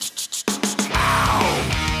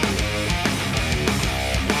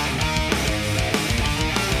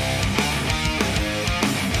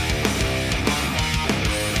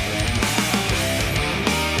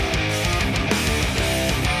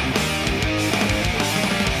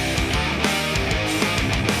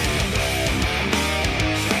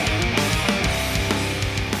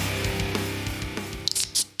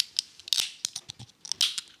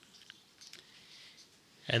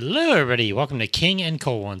Hello, everybody. Welcome to King and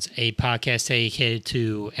Cold Ones, a podcast dedicated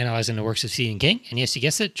to analyzing the works of Stephen King. And yes, you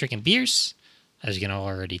guessed it, drinking beers, as you can all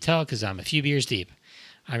already tell, because I'm a few beers deep.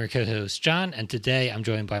 I'm your co-host, John, and today I'm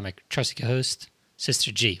joined by my trusty co-host,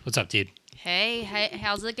 Sister G. What's up, dude? Hey,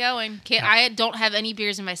 how's it going? I don't have any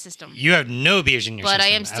beers in my system. You have no beers in your system. But I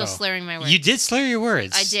am still slurring my words. You did slur your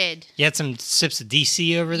words. I did. You had some sips of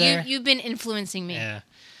DC over there. You've been influencing me. Yeah.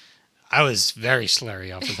 I was very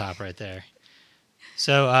slurry off the top right there.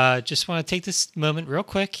 So just want to take this moment real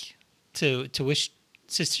quick to wish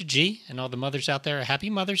Sister G and all the mothers out there a happy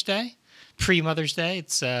Mother's Day, pre-Mother's Day.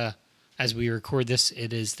 It's as we record this,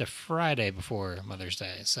 it is the Friday before Mother's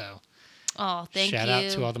Day. So thank you. Shout out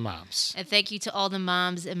to all the moms. And thank you to all the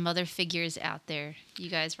moms and mother figures out there. You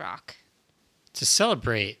guys rock. To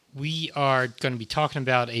celebrate, we are going to be talking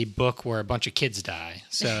about a book where a bunch of kids die.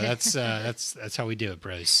 So that's how we do it,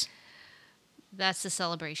 bros. That's the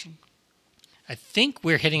celebration. I think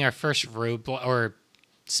we're hitting our first roadblock or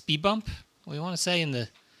speed bump, we want to say, in the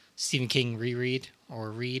Stephen King reread or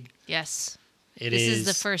read. Yes. This is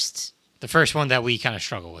the first. The first one that we kind of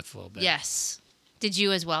struggle with a little bit. Yes. Did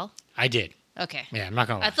you as well? I did. Okay. Yeah, I'm not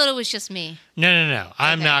going to lie. I thought it was just me. No.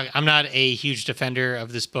 I'm not a huge defender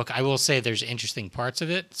of this book. I will say there's interesting parts of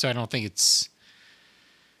it, so I don't think it's...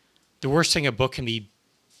 The worst thing a book can be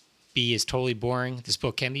is totally boring. This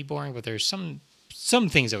book can be boring, but there's some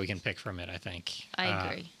things that we can pick from it, I think. I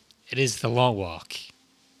agree. It is The Long Walk.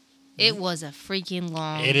 It was a freaking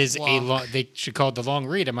long walk. It is a long... They should call it The Long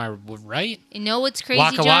Read, am I right? You know what's crazy,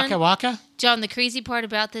 Waka, John? Waka, Waka? John, the crazy part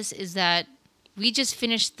about this is that we just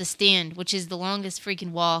finished The Stand, which is the longest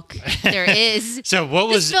freaking walk there is. So what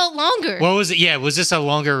was... This felt longer. What was it? Yeah, was this a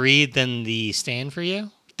longer read than The Stand for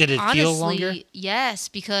you? Did it feel longer? Honestly, yes,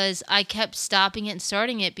 because I kept stopping it and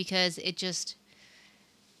starting it because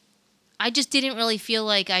I just didn't really feel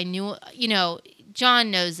like I knew, John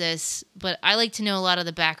knows this, but I like to know a lot of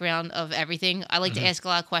the background of everything. I like to ask a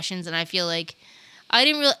lot of questions, and I feel like I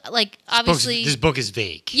didn't really, obviously... This book is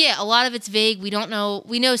vague. Yeah, a lot of it's vague. We don't know.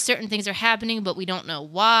 We know certain things are happening, but we don't know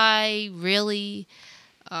why, really.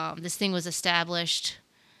 This thing was established.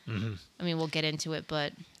 Mm-hmm. I mean, we'll get into it,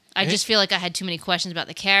 but I just feel like I had too many questions about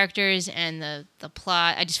the characters and the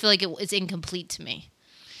plot. I just feel like it's incomplete to me.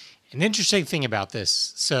 An interesting thing about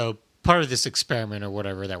this, so part of this experiment or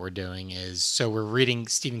whatever that we're doing is, so we're reading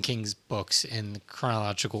Stephen King's books in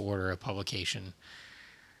chronological order of publication.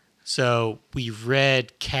 So we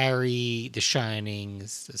read Carrie, The Shining, The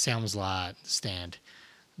Salem's Lot, The Stand.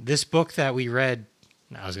 This book that we read,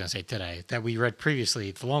 I was going to say today, that we read previously,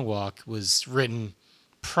 The Long Walk, was written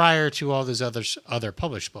prior to all those other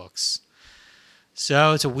published books.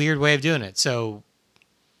 So it's a weird way of doing it. So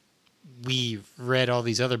we read all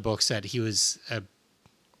these other books that he was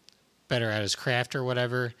better at his craft or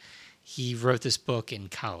whatever. He wrote this book in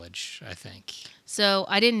college, I think. So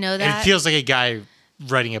I didn't know that. It feels like a guy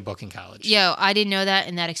writing a book in college. Yo, I didn't know that,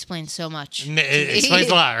 and that explains so much. It explains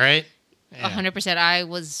a lot, right? 100%. I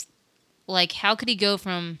was like, how could he go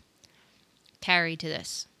from Carrie to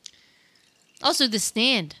this? Also, The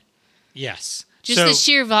Stand. Yes. Just the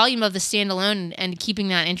sheer volume of The Stand alone and keeping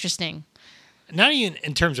that interesting. Not even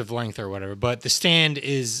in terms of length or whatever, but The Stand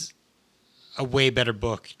is a way better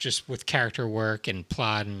book just with character work and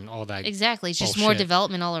plot and all that. Exactly. It's just bullshit. more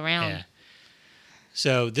development all around. Yeah.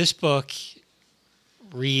 So this book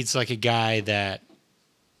reads like a guy that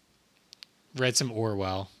read some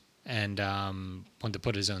Orwell and wanted to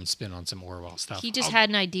put his own spin on some Orwell stuff. He just had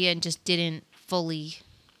an idea and just didn't fully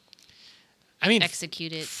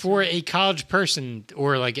execute it. For a college person,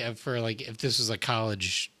 or if this was a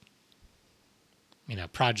college,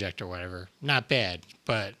 project or whatever, not bad.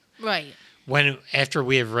 But right. After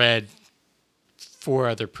we have read 4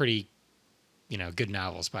 other pretty, good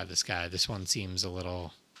novels by this guy, this one seems a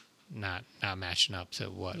little not matching up to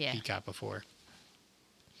what he got before.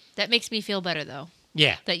 That makes me feel better, though.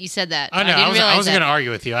 Yeah. That you said that. Oh, no, I wasn't going to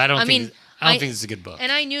argue with you. I don't think this is a good book.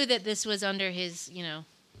 And I knew that this was under his,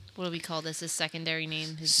 what do we call this? His secondary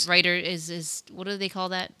name. His writer is his, what do they call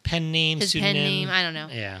that? Pen name, his pseudonym. Pen name, I don't know.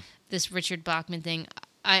 Yeah. This Richard Bachman thing.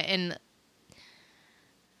 I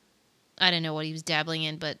didn't know what he was dabbling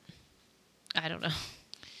in, but I don't know.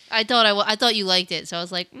 I thought you liked it, so I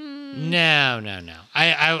was like, No.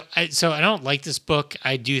 So I don't like this book.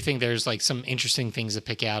 I do think there's some interesting things to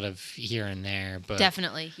pick out of here and there, but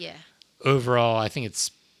definitely, yeah. Overall, I think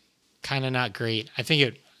it's kind of not great. I think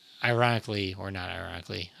it, ironically or not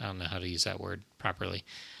ironically, I don't know how to use that word properly.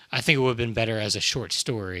 I think it would have been better as a short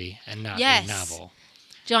story and not a novel.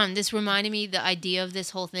 John, this reminded me the idea of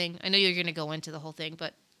this whole thing. I know you're going to go into the whole thing,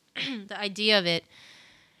 but the idea of it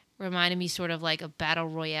reminded me sort of like a battle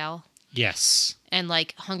royale. Yes. And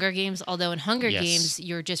like Hunger Games, although in Hunger Yes. Games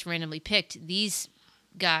you're just randomly picked, these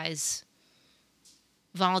guys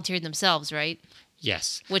volunteered themselves, right?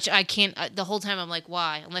 Yes. Which I can't. The whole time I'm like,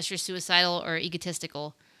 why? Unless you're suicidal or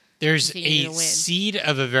egotistical. There's you think you're a gonna win. seed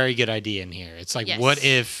of a very good idea in here. It's like, Yes. what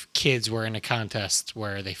if kids were in a contest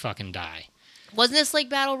where they fucking die? Wasn't this like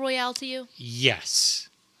Battle Royale to you? Yes.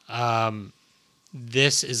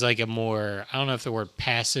 This is like a more, I don't know if the word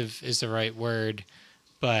passive is the right word,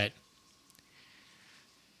 but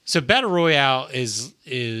so Battle Royale is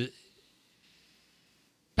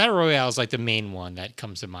Battle Royale is like the main one that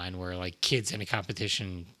comes to mind, where like kids in a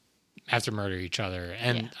competition have to murder each other.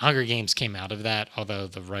 And Yeah. Hunger Games came out of that, although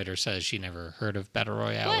the writer says she never heard of Battle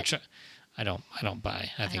Royale, What? which I don't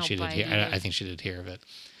buy. I think don't she did buy hear. it either. I think she did hear of it.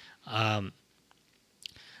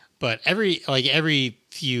 But every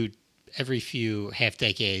few half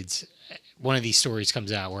decades, one of these stories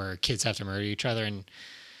comes out where kids have to murder each other, and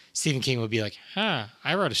Stephen King would be like, "Huh,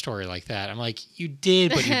 I wrote a story like that." I'm like, "You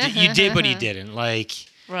did, but you did, but you didn't." Like,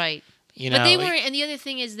 Right. you know, But they like- weren't. And the other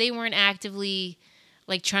thing is, they weren't actively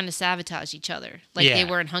like trying to sabotage each other like they Yeah.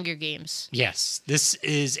 were in Hunger Games. Yes, this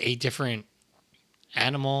is a different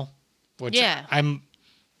animal. Which Yeah. I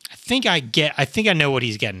think I know what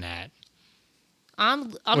he's getting at.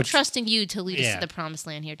 I'm Which- trusting you to lead us Yeah. to the promised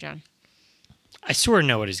land here, John. I sort of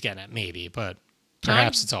know what he's getting at, maybe, but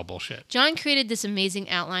perhaps it's all bullshit. John created this amazing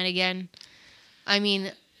outline again. I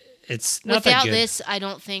mean, It's not that without good. this, I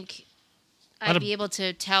don't think I'd Not a- be able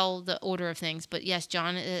to tell the order of things. But yes,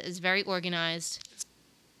 John is very organized.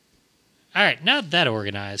 All right, not that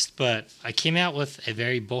organized, but I came out with a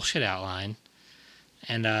very bullshit outline,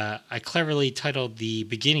 and I cleverly titled the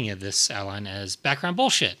beginning of this outline as background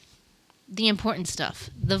bullshit. The important stuff,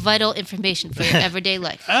 the vital information for your everyday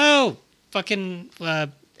life. Oh, fucking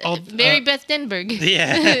Mary Beth Denberg.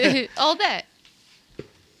 Yeah. All that.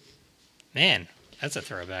 Man, that's a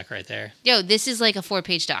throwback right there. Yo, this is like a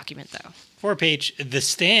 4-page document, though. 4-page. The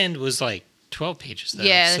Stand was like 12 pages, though.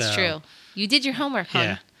 Yeah, that's so- true. You did your homework, hon.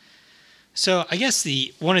 Yeah. So I guess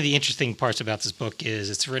one of the interesting parts about this book is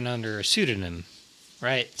it's written under a pseudonym,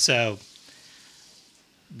 right? So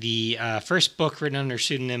the first book written under a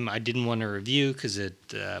pseudonym I didn't want to review because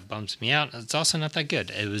it bums me out. It's also not that good.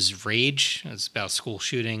 It was Rage. It's about school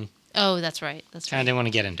shooting. Oh, that's right. That's I right. didn't want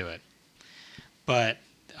to get into it. But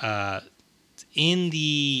in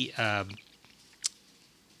the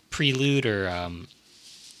prelude or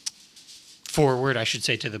forward, I should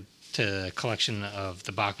say, to the collection of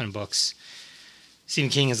the Bachman books, Stephen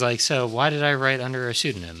King is like, so why did I write under a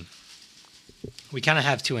pseudonym? We kind of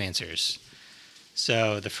have two answers.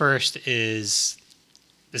 So the first is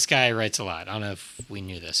this guy writes a lot. I don't know if we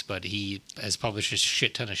knew this, but he has published a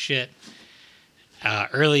shit ton of shit.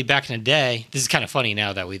 Early back in the day, this is kind of funny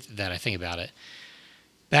now that I think about it.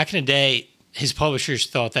 Back in the day, his publishers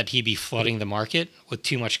thought that he'd be flooding the market with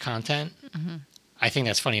too much content. Mm-hmm. I think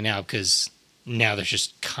that's funny now because now there's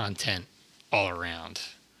just content all around.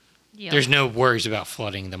 Yeah. There's no worries about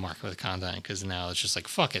flooding the market with content because now it's just like,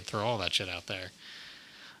 fuck it, throw all that shit out there.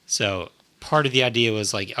 So part of the idea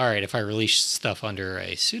was like, all right, if I release stuff under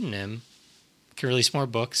a pseudonym, I can release more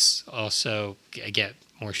books. Also, get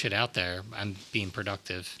more shit out there. I'm being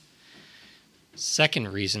productive. Second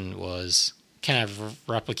reason was, can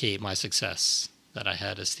I replicate my success that I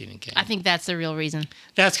had as Stephen King? I think that's the real reason.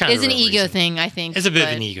 That's kind It's of an the real ego reason. thing, I think. It's a bit of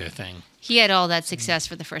but an ego thing. He had all that success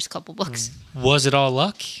for the first couple books. Was it all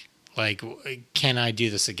luck? Like, can I do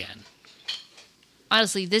this again?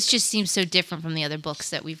 Honestly, this just seems so different from the other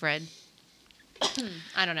books that we've read.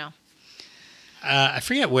 I don't know. I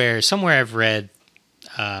forget where. Somewhere I've read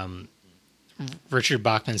Richard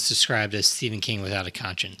Bachman's described as Stephen King without a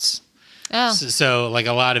conscience. Oh, So, like,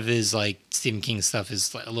 a lot of his, like, Stephen King stuff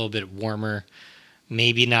is like, a little bit warmer.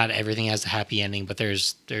 Maybe not everything has a happy ending, but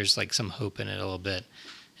there's like, some hope in it a little bit.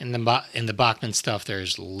 In the Bachman stuff,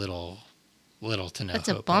 there's little to no That's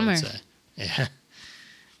a hope. bummer. I would say. Yeah.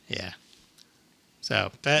 Yeah.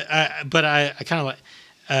 So, but I kind of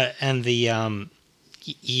like... and the...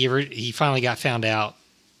 He finally got found out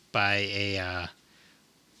by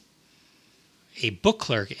a book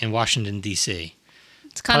clerk in Washington, D.C.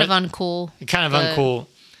 it's kind of uncool. Kind of but- uncool.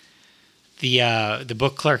 The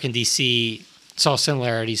book clerk in D.C. saw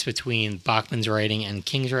similarities between Bachman's writing and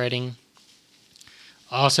King's writing.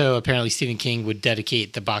 Also, apparently, Stephen King would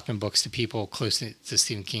dedicate the Bachman books to people close to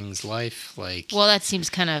Stephen King's life. Like, Well, that seems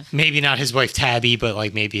kind of... maybe not his wife Tabby, but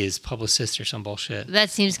like maybe his publicist or some bullshit. That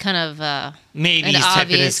seems kind of Maybe an he's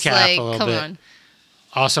tipping his obvious, cap like, a little come bit. on.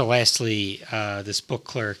 Also, lastly, this book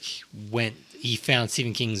clerk he found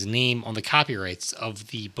Stephen King's name on the copyrights of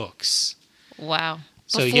the books. Wow.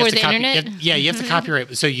 So you Before have to the internet? you have to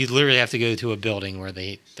copyright. So you literally have to go to a building where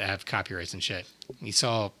they have copyrights and shit. You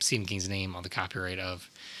saw Stephen King's name on the copyright of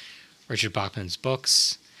Richard Bachman's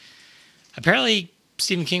books. Apparently,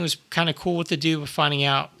 Stephen King was kind of cool with the dude finding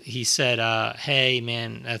out. He said, "Hey,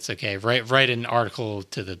 man, that's okay. Write an article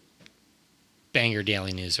to the Bangor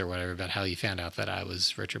Daily News or whatever about how you found out that I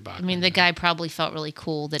was Richard Bachman." I mean, the guy probably felt really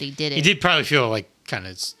cool that he did it. He did probably feel like kind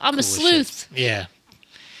of I'm cool a as sleuth. shit. Yeah.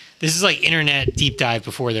 This is like internet deep dive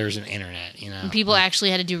before there was an internet, you know? And people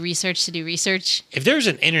actually had to do research to do research. If there was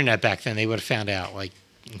an internet back then, they would have found out like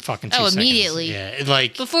in fucking 2 seconds. Immediately. Yeah.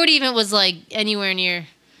 Like, Before it even was like anywhere near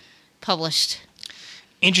published.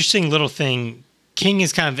 interesting little thing. King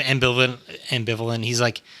is kind of ambivalent. He's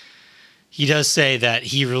like, he does say that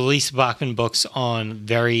he released Bachman books on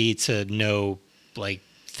very to no like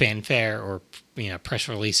fanfare or, you know, press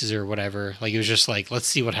releases or whatever. Like, it was just like, let's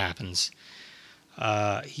see what happens.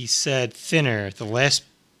 He said Thinner, the last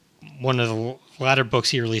one of the latter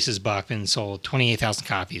books he releases, Bachman sold 28,000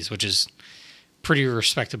 copies, which is pretty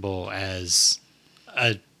respectable as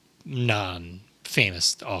a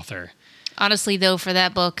non-famous author. Honestly, though, for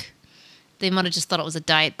that book, they might have just thought it was a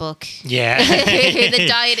diet book. Yeah. The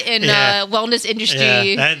diet and wellness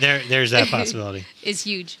industry there's that possibility. is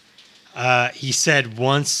huge. He said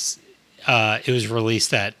once it was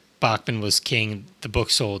released that Bachman was king, the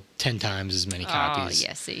book sold 10 times as many copies. Oh,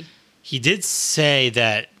 yeah, see. He did say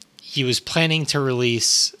that he was planning to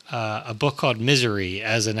release a book called Misery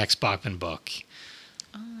as a next Bachman book.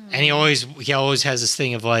 Oh. And he always has this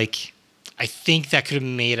thing of like, I think that could have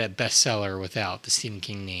made a bestseller without the Stephen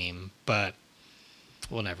King name, but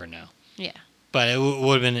we'll never know. Yeah. But it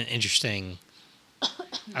would have been an interesting...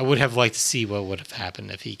 I would have liked to see what would have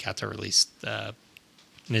happened if he got to release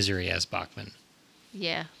Misery as Bachman.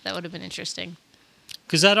 Yeah, that would have been interesting.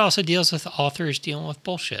 Because that also deals with authors dealing with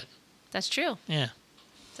bullshit. That's true. Yeah.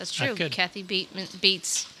 That's true. Good. Kathy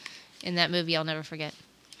Bates in that movie, I'll never forget.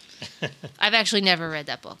 I've actually never read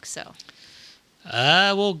that book, so.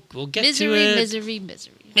 We'll get to it.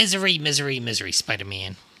 Misery.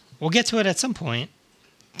 Spider-Man. We'll get to it at some point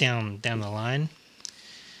down the line.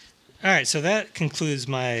 All right, so that concludes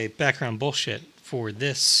my background bullshit for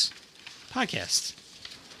this podcast.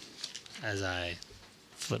 As I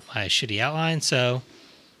flip my shitty outline, so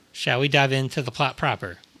shall we dive into the plot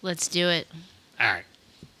proper? Let's do it. All right.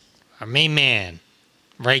 Our main man,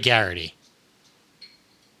 Ray Garrity,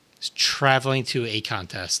 is traveling to a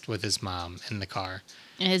contest with his mom in the car.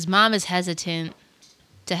 And his mom is hesitant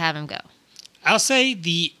to have him go. I'll say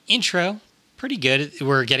the intro, pretty good.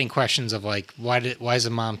 We're getting questions of like, why is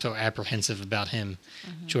the mom so apprehensive about him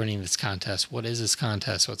joining this contest? What is this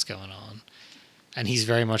contest? What's going on? And he's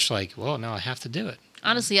very much like, well, no, I have to do it.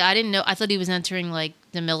 Honestly, I didn't know. I thought he was entering like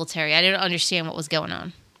the military. I didn't understand what was going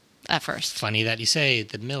on at first. Funny that you say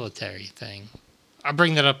the military thing. I'll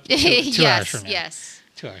bring that up two hours from now. Yes.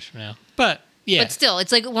 2 hours from now. But yeah. But still,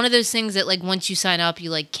 it's like one of those things that like once you sign up, you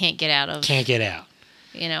like can't get out of. Can't get out.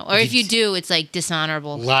 You know, or if you do, it's like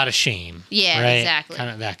dishonorable. A lot of shame. Yeah, right? exactly.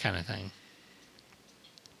 That kind of thing.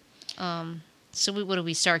 So what do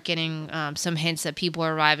we start getting some hints that people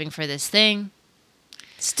are arriving for this thing?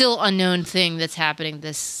 Still unknown thing that's happening,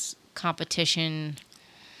 this competition.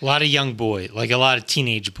 A lot of young boys, like a lot of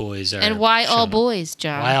teenage boys are. And why all up. boys,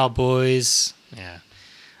 John? Why all boys? Yeah.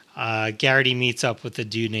 Garrity meets up with a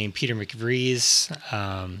dude named Peter McVries.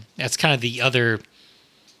 That's kind of the other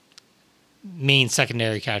main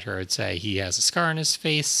secondary character, I would say. He has a scar on his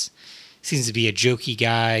face. Seems to be a jokey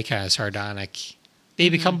guy, kind of sardonic. They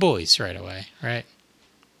become boys right away, right?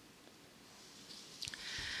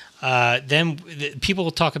 Then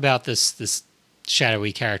people talk about this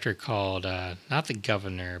shadowy character called not the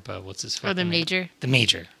governor, but what's his Or the name? major. The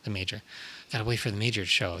major. Gotta wait for the major to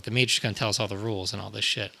show up. The major's gonna tell us all the rules and all this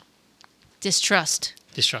shit. Distrust.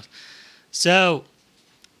 So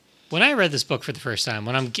when I read this book for the first time,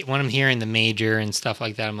 when I'm hearing the major and stuff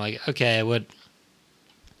like that, I'm like, okay, I'm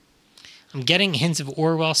getting hints of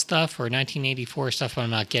Orwell stuff or 1984 stuff, but I'm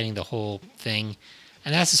not getting the whole thing.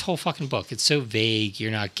 And that's this whole fucking book. It's so vague. You're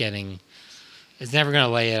not getting... It's never going to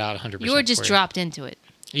lay it out 100%. You were just dropped into it.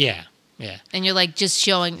 Yeah. And you're like just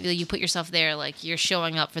showing... You put yourself there like you're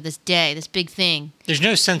showing up for this day, this big thing. There's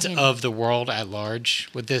no sense of the world at large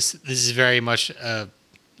with this. This is very much...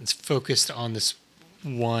 it's focused on this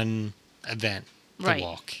one event, the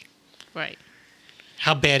walk. Right.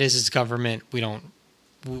 How bad is its government?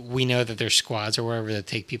 We know that there's squads or whatever that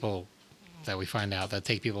take people... That we find out that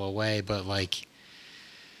take people away, but like...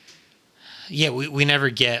 Yeah, we never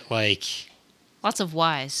get, like... Lots of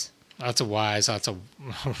whys. Lots of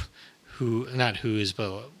who... Not whos,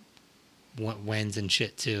 but whens and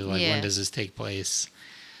shit, too. Like, when does this take place?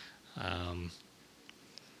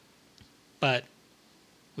 But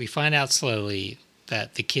we find out slowly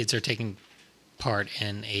that the kids are taking part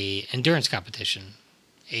in a endurance competition,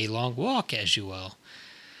 a long walk, as you will.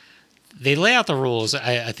 They lay out the rules.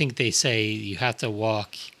 I think they say you have to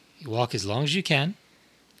walk as long as you can.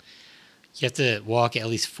 You have to walk at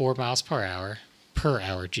least 4 miles per hour.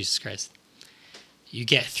 Jesus Christ. You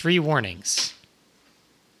get 3 warnings.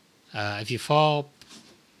 If you fall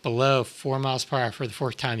below 4 miles per hour for the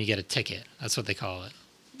 4th time, you get a ticket. That's what they call it.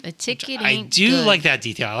 A ticket I ain't do good. like that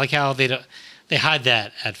detail. I like how they hide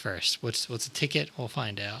that at first. What's a ticket? We'll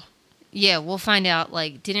find out. Yeah, we'll find out.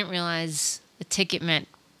 Like, didn't realize a ticket meant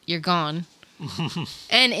you're gone.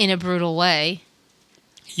 And in a brutal way.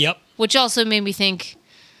 Yep. Which also made me think,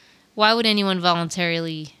 why would anyone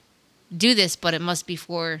voluntarily do this? But it must be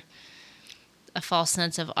for a false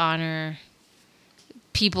sense of honor.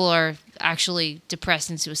 People are actually depressed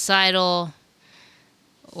and suicidal.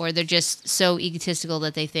 Or they're just so egotistical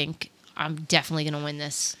that they think, I'm definitely going to win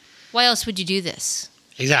this. Why else would you do this?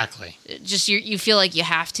 Exactly. Just you feel like you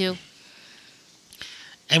have to.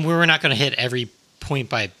 And we're not going to hit every point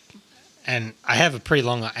by... And I have a pretty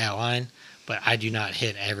long outline, but I do not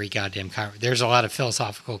hit every goddamn... There's a lot of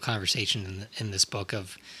philosophical conversation in this book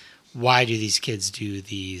of why do these kids do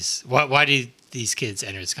these... Why do these kids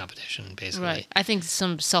enter this competition, basically? Right. I think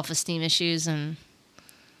some self-esteem issues and...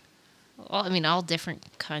 all different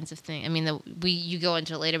kinds of things. I mean, you go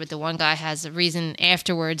into it later, but the one guy has a reason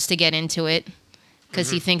afterwards to get into it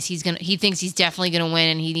because he thinks he's definitely gonna win,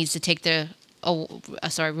 and he needs to take the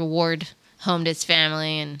reward home to his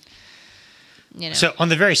family, and So on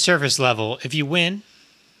the very surface level, if you win,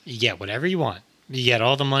 you get whatever you want. You get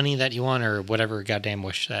all the money that you want, or whatever goddamn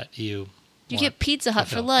wish that you want. Get Pizza Hut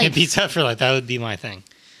for life. Yeah, Pizza Hut for life. That would be my thing.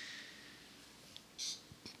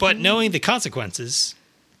 But knowing the consequences.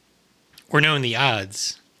 Or knowing the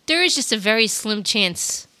odds. There is just a very slim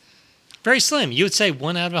chance. Very slim. You would say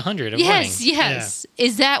 1 out of 100 of winning. Yes. Yeah.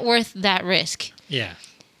 Is that worth that risk? Yeah.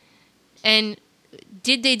 And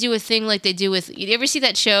did they do a thing like they do with... You ever see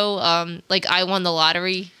that show, like I Won the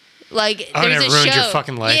Lottery? Like, there's a it ruined show. Your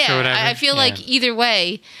fucking life or whatever? I feel like either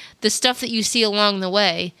way, the stuff that you see along the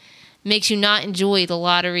way makes you not enjoy the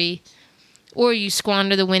lottery, or you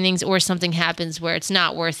squander the winnings, or something happens where it's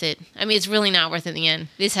not worth it. I mean, it's really not worth it in the end.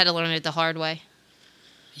 They just had to learn it the hard way.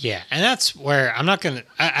 Yeah, and that's where I'm not going to...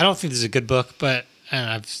 I don't think this is a good book, but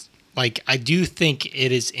I do think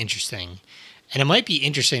it is interesting. And it might be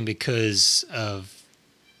interesting because of...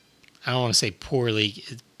 I don't want to say poorly...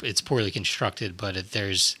 It's poorly constructed, but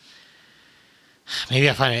there's... Maybe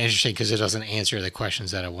I find it interesting because it doesn't answer the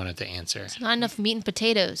questions that I wanted to answer. It's not enough meat and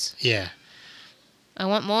potatoes. Yeah. I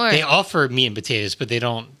want more. They offer meat and potatoes, but they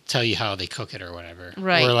don't tell you how they cook it or whatever.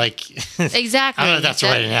 Right. Or like... Exactly. I don't know if that's the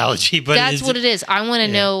right analogy, but... That's what it is. I want to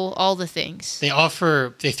know all the things. They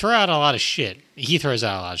throw out a lot of shit. He throws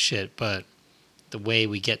out a lot of shit, but the way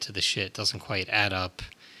we get to the shit doesn't quite add up.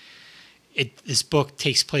 This book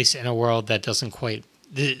takes place in a world that doesn't quite...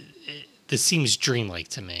 This seems dreamlike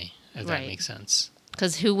to me, if that makes sense.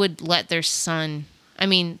 Because who would let their son... I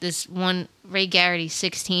mean, this one, Ray Garrity,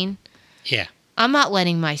 16. Yeah. I'm not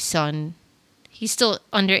letting my son... He's still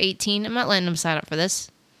under 18. I'm not letting him sign up for this.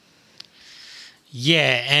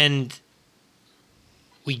 Yeah, and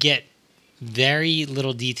we get very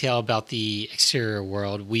little detail about the exterior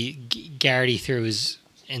world. Garrity, through his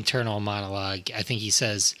internal monologue, I think he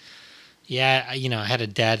says... Yeah, I had a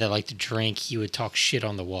dad that liked to drink. He would talk shit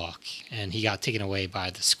on the walk, and he got taken away by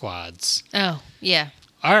the squads. Oh, yeah.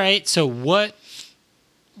 All right, so what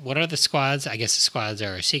are the squads? I guess the squads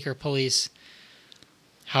are secret police.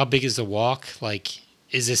 How big is the walk? Like,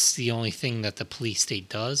 is this the only thing that the police state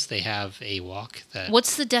does? They have a walk that...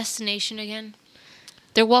 What's the destination again?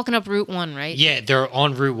 They're walking up Route 1, right? Yeah, they're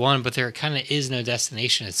on Route 1, but there kind of is no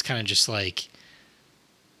destination. It's kind of just like...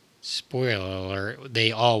 Spoiler alert,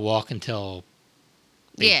 they all walk until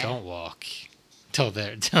they don't walk. Till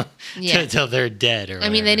they're dead or whatever. I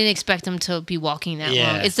mean, they didn't expect them to be walking that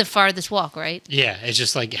long. It's the farthest walk, right? Yeah, it's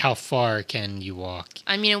just like, how far can you walk?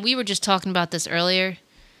 I mean, and we were just talking about this earlier.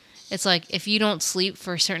 It's like, if you don't sleep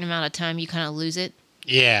for a certain amount of time, you kind of lose it.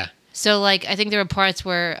 Yeah. So, like, I think there were parts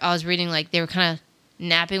where I was reading, like, they were kind of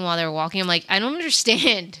napping while they were walking. I'm like, I don't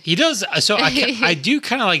understand. He does. So I do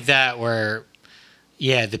kind of like that where...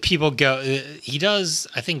 Yeah, the people go... he does...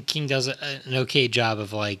 I think King does an okay job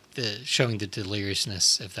of, like, showing the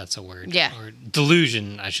deliriousness, if that's a word. Yeah. Or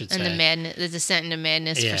delusion, I should say. And the madness, the descent into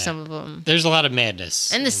madness for some of them. There's a lot of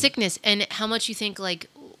madness. And the sickness. And how much you think, like,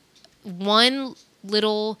 one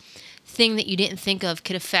little thing that you didn't think of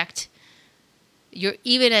could affect... You're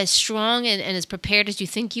even as strong and as prepared as you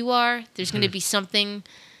think you are. There's going to be something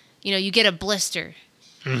you get a blister.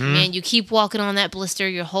 Mm-hmm. Man, you keep walking on that blister,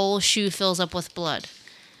 your whole shoe fills up with blood.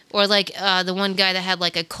 Or like the one guy that had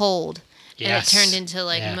like a cold and it turned into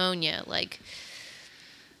like pneumonia. Like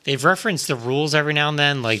they've referenced the rules every now and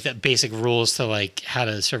then, like the basic rules to like how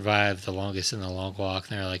to survive the longest in the long walk.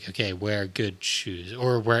 And they're like, okay, wear good shoes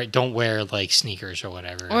or don't wear like sneakers or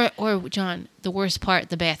whatever. Or John, the worst part,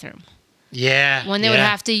 the bathroom. Yeah. When they would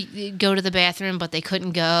have to go to the bathroom, but they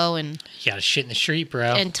couldn't go, and you got to shit in the street,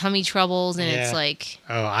 bro. And tummy troubles, and it's like...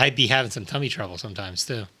 Oh, I'd be having some tummy trouble sometimes,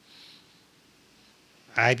 too.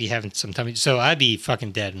 So I'd be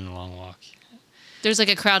fucking dead in the long walk. There's like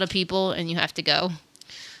a crowd of people, and you have to go.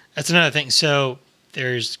 That's another thing. So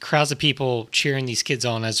there's crowds of people cheering these kids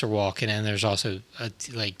on as they're walking, and there's also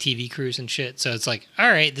like TV crews and shit. So it's like, all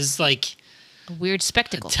right, this is like... a weird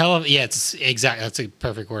spectacle. It's exactly, that's a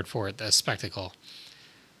perfect word for it, the spectacle.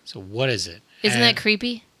 So what is it? Isn't that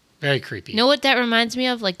creepy? Very creepy. You know what that reminds me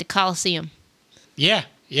of? Like the Colosseum. Yeah.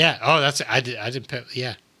 Oh, that's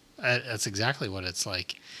exactly what it's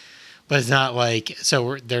like. But it's not like,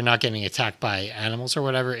 so they're not getting attacked by animals or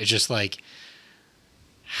whatever. It's just like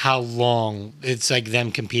how long, it's like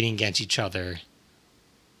them competing against each other.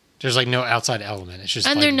 There's like no outside element. It's just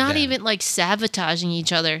and like they're not them. even like sabotaging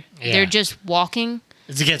each other. Yeah. They're just walking.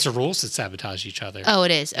 It's against the rules to sabotage each other. Oh,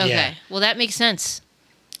 it is. Okay. Yeah. Well, that makes sense.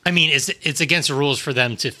 I mean, it's against the rules for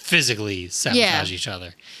them to physically sabotage each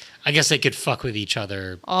other. I guess they could fuck with each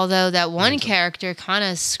other. Although that one character kind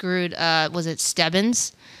of screwed, was it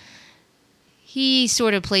Stebbins? He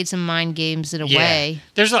sort of played some mind games in a way.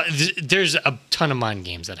 There's a ton of mind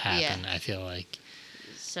games that happen, I feel like.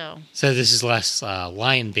 So this is less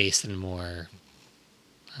lion-based and more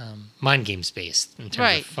mind games-based in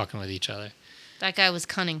terms of fucking with each other. That guy was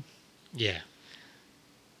cunning. Yeah.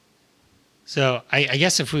 So I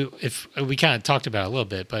guess if we kind of talked about it a little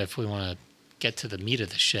bit, but if we want to get to the meat of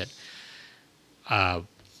the shit,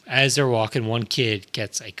 as they're walking, one kid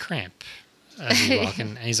gets a cramp as he's walking,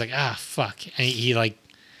 and he's like, fuck. And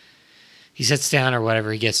he sits down or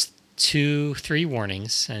whatever. He gets 2-3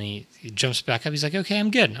 warnings, and he jumps back up. He's like, okay,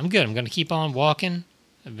 I'm good. I'm going to keep on walking.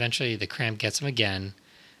 Eventually, the cramp gets him again,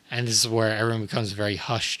 and this is where everyone becomes very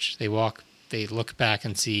hushed. They look back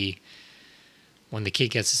and see when the kid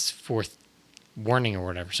gets his 4th warning or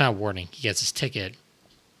whatever. It's not a warning. He gets his ticket.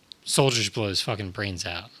 Soldiers blow his fucking brains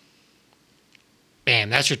out. Bam,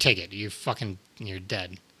 that's your ticket. You're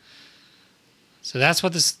dead. So that's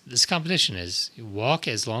what this competition is. You walk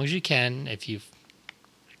as long as you can. If you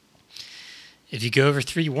go over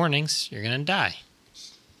 3 warnings, you're gonna die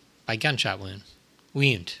by gunshot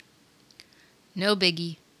wound. No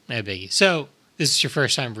biggie. So this is your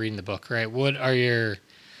first time reading the book, right? I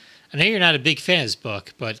know you're not a big fan of this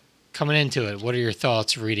book, but coming into it, what are your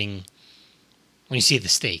thoughts reading when you see the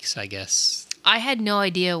stakes, I guess? I had no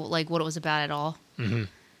idea like what it was about at all. Mm-hmm.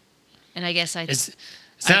 And I guess It's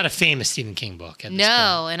not a famous Stephen King book. At this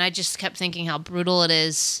point. And I just kept thinking how brutal it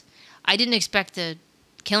is. I didn't expect the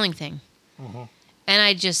killing thing. Mm-hmm. And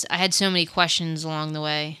I had so many questions along the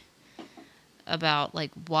way about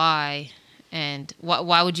like why and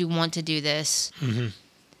why would you want to do this? Mm-hmm.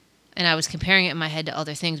 And I was comparing it in my head to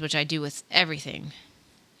other things, which I do with everything.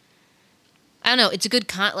 I don't know. It's a good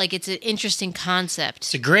it's an interesting concept.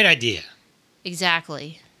 It's a great idea.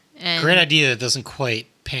 Exactly. And great idea that doesn't quite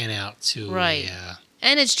pan out to right.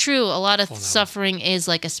 And it's true. A lot of suffering is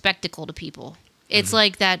like a spectacle to people. It's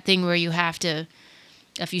like that thing where you have to,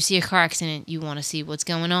 if you see a car accident, you want to see what's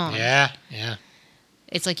going on. Yeah.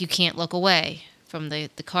 It's like you can't look away from the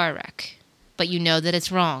car wreck, but you know that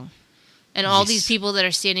it's wrong. And all these people that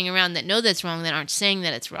are standing around that know that's wrong, that aren't saying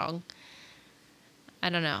that it's wrong. I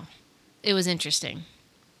don't know. It was interesting.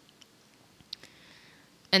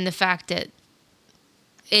 And the fact that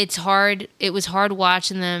it was hard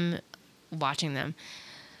watching them,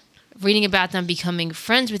 reading about them becoming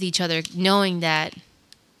friends with each other, knowing that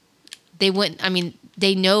they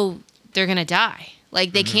know they're going to die.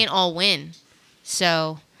 Like, they can't all win.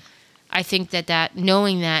 So I think that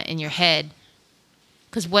knowing that in your head,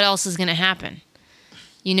 because what else is going to happen?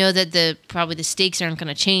 You know that probably the stakes aren't going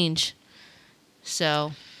to change.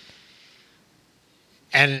 So.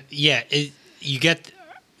 And yeah, you get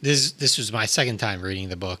this. This was my second time reading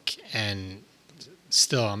the book, and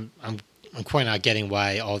still, I'm quite not getting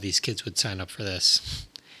why all these kids would sign up for this.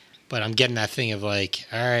 But I'm getting that thing of like,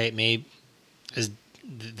 all right, maybe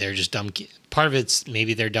they're just dumb. Part of it's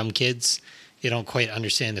maybe they're dumb kids. They don't quite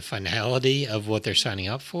understand the finality of what they're signing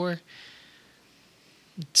up for.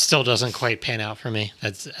 Still doesn't quite pan out for me.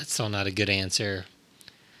 That's still not a good answer.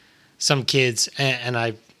 Some kids, and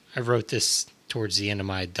I wrote this towards the end of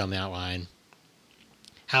my dumb outline,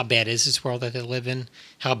 how bad is this world that they live in?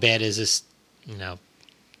 How bad is this,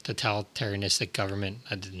 totalitarianistic government?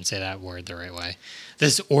 I didn't say that word the right way.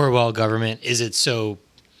 This Orwell government, is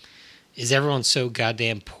everyone so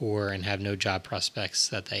goddamn poor and have no job prospects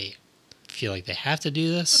that they feel like they have to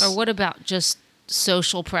do this? Or what about just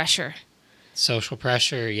social pressure? Social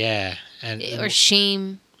pressure, yeah. Or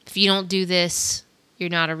shame. If you don't do this, you're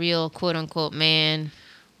not a real quote-unquote man.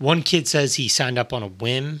 One kid says he signed up on a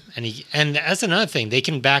whim, and that's another thing. They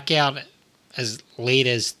can back out as late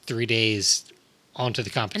as 3 days onto the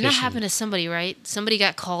competition. And that happened to somebody, right? Somebody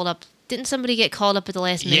got called up. Didn't somebody get called up at the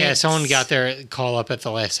last minute? Yeah, someone got their call up at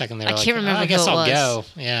the last second. They were can't remember I guess who it I'll was.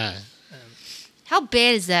 go. Yeah. How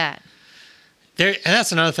bad is that? And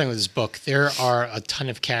that's another thing with this book. There are a ton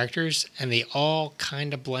of characters, and they all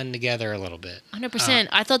kind of blend together a little bit. 100%.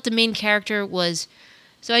 I thought the main character was...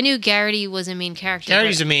 So I knew Garrity was a main character.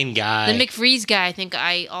 Garrity's the main guy. The McVrees guy, I think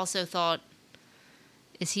I also thought...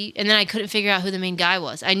 Is he... And then I couldn't figure out who the main guy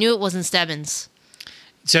was. I knew it wasn't Stebbins.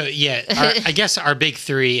 So, yeah, I guess our big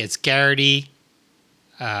three, it's Garrity,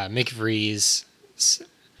 McVrees,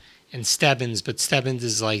 and Stebbins. But Stebbins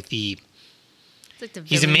is like the...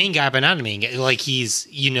 He's a main guy, but not a main guy. Like, he's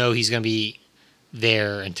going to be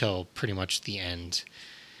there until pretty much the end.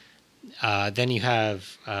 Then you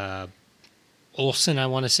have Olsen, I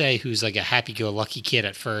want to say, who's like a happy-go-lucky kid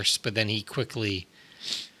at first, but then he quickly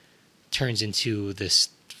turns into this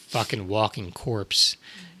fucking walking corpse.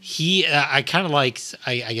 I kind of liked,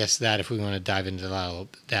 I guess, that if we want to dive into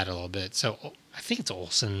that a little bit. So I think it's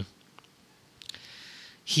Olsen.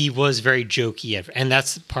 He was very jokey, and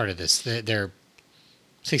that's part of this. They're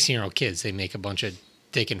 16-year-old kids. They make a bunch of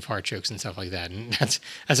dick and fart jokes and stuff like that, and that's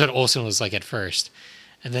what Olsen was like at first.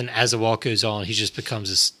 And then as the walk goes on, he just becomes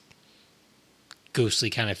this ghostly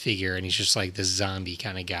kind of figure, and he's just like this zombie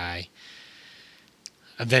kind of guy.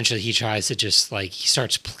 Eventually, he tries to just like, he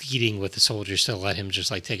starts pleading with the soldiers to let him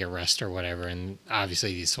just like take a rest or whatever, and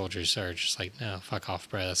obviously these soldiers are just like, no, fuck off,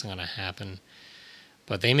 bro, that's not gonna happen.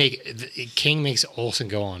 But King makes Olsen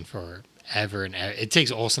go on forever and ever. It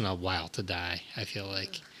takes Olsen a while to die, I feel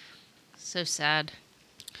like. So sad.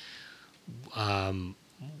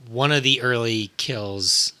 One of the early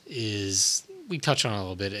kills is, we touched on it a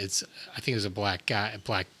little bit. I think it was a black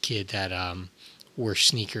kid that wore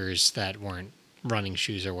sneakers that weren't running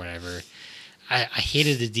shoes or whatever. I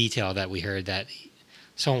hated the detail that we heard that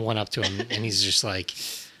someone went up to him and he's just like,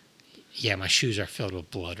 yeah, my shoes are filled with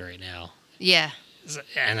blood right now. Yeah.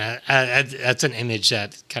 And that's an image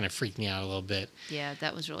that kind of freaked me out a little bit. Yeah,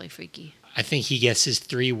 that was really freaky. I think he gets his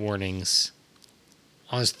 3 warnings.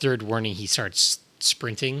 On his 3rd warning, he starts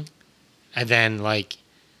sprinting. And then, like,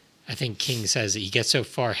 I think King says that he gets so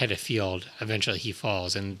far ahead of field, eventually he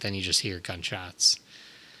falls, and then you just hear gunshots.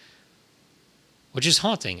 Which is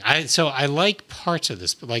haunting. I like parts of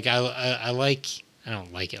this, but, like, I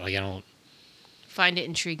don't like it. Like, I don't... Find it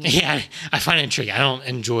intriguing. Yeah, I find it intriguing. I don't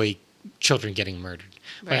enjoy children getting murdered.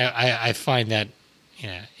 Right. But I find that,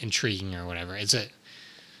 intriguing or whatever.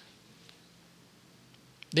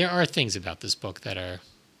 There are things about this book that are...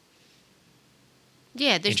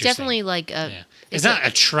 Yeah, there's definitely like a... Yeah. It's not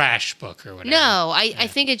a trash book or whatever. No, I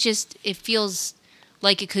think it feels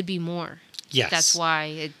like it could be more. Yes. That's why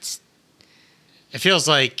it's... It feels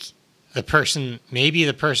like maybe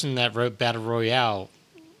the person that wrote Battle Royale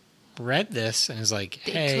read this and is like,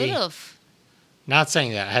 hey... They could have. Not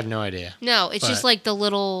saying that. I have no idea. No, it's just like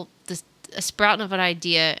a sprout of an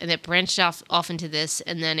idea, and it branched off into this,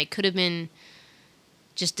 and then it could have been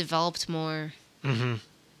just developed more. Mm-hmm.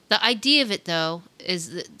 The idea of it, though,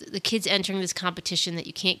 is the kids entering this competition that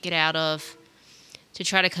you can't get out of to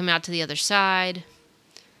try to come out to the other side.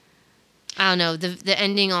 I don't know. The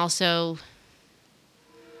ending also...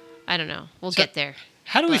 I don't know. We'll get there.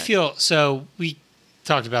 How do we feel... So we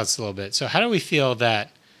talked about this a little bit. So how do we feel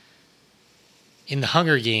that in the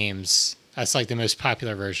Hunger Games, that's like the most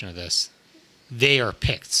popular version of this, they are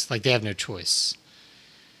picked. Like, they have no choice.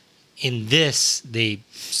 In this, they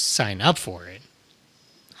sign up for it.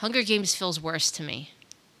 Hunger Games feels worse to me.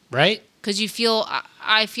 Right? Because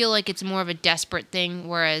I feel like it's more of a desperate thing,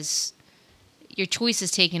 whereas your choice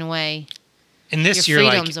is taken away. In this, your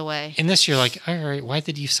freedom's away. In this, you're like, all right, why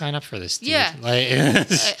did you sign up for this, dude? Yeah.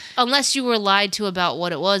 Like, unless you were lied to about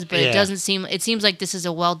what it was, but it seems like this is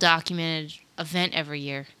a well-documented event every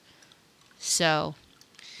year. So.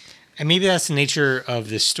 And maybe that's the nature of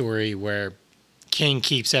this story where King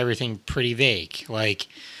keeps everything pretty vague. Like,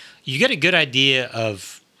 you get a good idea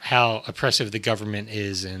of how oppressive the government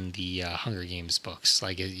is in the Hunger Games books.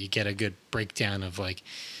 Like, you get a good breakdown of, like,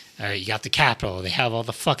 you got the Capitol, they have all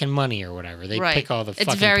the fucking money or whatever. They pick all the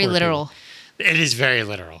fucking It's very poor literal. People. It is very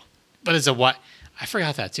literal. But I I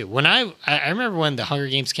forgot that too. When I remember when the Hunger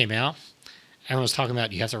Games came out, everyone was talking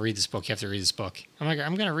about you have to read this book. You have to read this book. I'm like,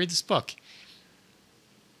 I'm gonna read this book.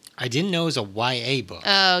 I didn't know it was a YA book.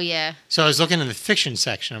 Oh yeah. So I was looking in the fiction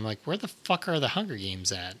section. I'm like, where the fuck are the Hunger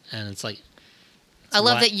Games at? And it's like, I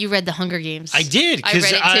love that you read the Hunger Games. I did. I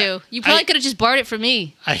read it too. You probably could have just borrowed it from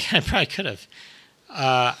me. I probably could have.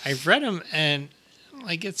 I read them and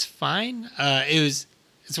like it's fine. It's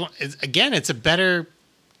a better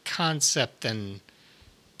concept than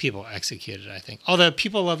people executed, I think. Although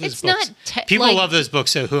people love those books. People love those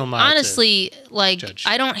books, so who am I honestly, to judge?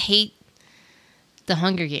 I don't hate the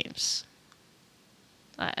Hunger Games.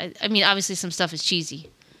 I mean, obviously some stuff is cheesy.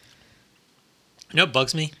 You know what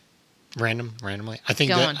bugs me? Randomly. I think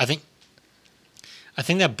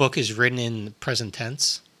that book is written in the present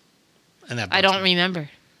tense. And that I don't remember.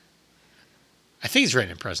 I think it's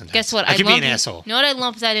written in present tense. Guess what? I could be an asshole. You know what I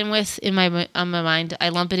lump that in with in my mind? I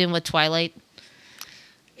lump it in with Twilight.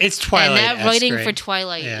 It's Twilight. And that writing for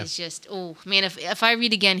Twilight is just, oh man, if I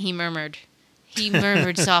read again, he murmured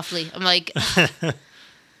softly. I'm like,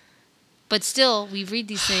 but still, we read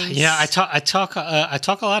these things. Yeah, I talk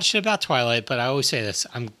a lot of shit about Twilight, but I always say this: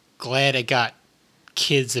 I'm glad it got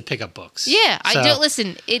kids to pick up books. Yeah, I do.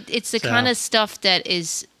 Listen, it's the kind of stuff that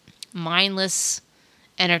is mindless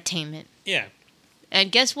entertainment. Yeah. And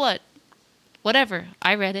guess what? Whatever,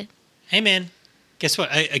 I read it. Hey man, guess what?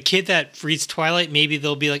 A kid that reads Twilight, maybe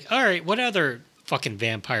they'll be like, all right, what other fucking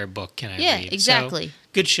vampire book can I read? Yeah, exactly. So,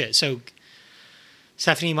 good shit. So,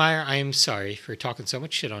 Stephanie Meyer, I am sorry for talking so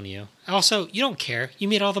much shit on you. Also, you don't care. You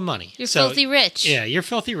made all the money. You're filthy rich. Yeah, you're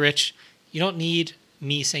filthy rich. You don't need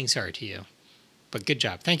me saying sorry to you. But good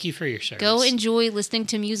job. Thank you for your service. Go enjoy listening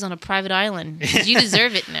to Muse on a private island. You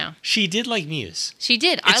deserve it now. She did like Muse. She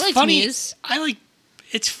did. It's I liked funny. Muse.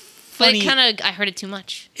 It's funny. But I heard it too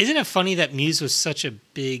much. Isn't it funny that Muse was such a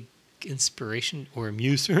big inspiration or a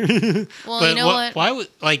muse? Well, but you know what? Why would,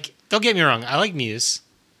 don't get me wrong. I like Muse.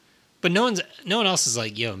 But no one else is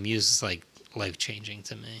like, yo, Muse is like life-changing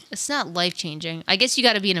to me. It's not life-changing. I guess you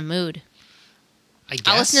got to be in a mood. I guess.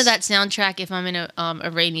 I'll listen to that soundtrack if I'm in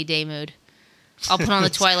a rainy day mood. I'll put on the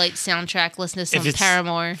Twilight soundtrack, listen to some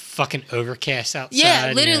Paramore. Fucking overcast outside.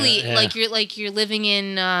 Yeah, literally, like you're living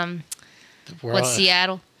in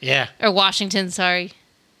Seattle? Yeah, or Washington. Sorry.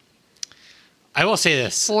 I will say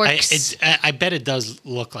this: Forks. I bet it does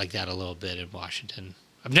look like that a little bit in Washington.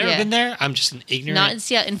 I've never been there. I'm just an ignorant. Not in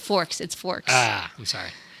Seattle. In Forks. It's Forks. Ah, I'm sorry.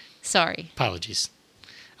 Sorry.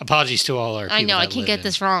 Apologies to all our people. I know. I can't get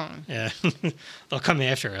this wrong. Yeah, they'll come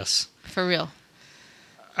after us. For real.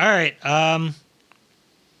 All right.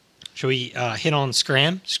 Should we hit on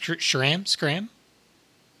Scram? Scram?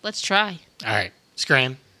 Let's try. All right.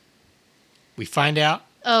 Scram. We find out.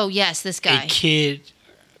 Oh, yes, this guy.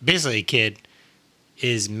 Basically a kid,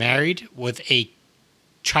 is married with a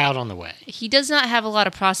child on the way. He does not have a lot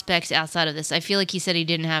of prospects outside of this. I feel like he said he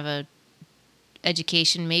didn't have a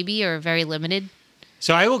education maybe, or very limited.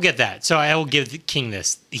 So I will get that. So I will give the King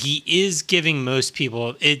this. He is giving most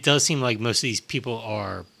people, it does seem like most of these people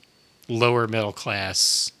are lower middle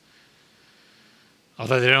class.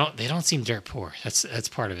 Although they don't seem dirt poor. That's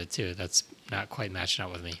part of it too. That's not quite matching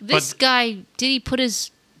up with me. This guy, did he put his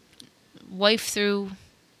wife through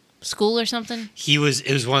school or something? It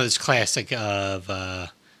was one of those classic of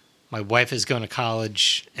my wife is going to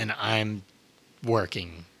college and I'm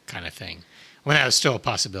working kind of thing. When that was still a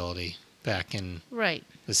possibility back in the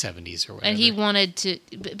 70s or whatever. And he wanted to,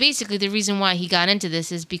 basically the reason why he got into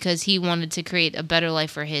this is because he wanted to create a better life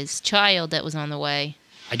for his child that was on the way.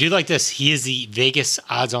 I do like this. He is the Vegas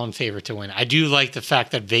odds-on favorite to win. I do like the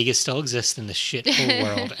fact that Vegas still exists in the shithole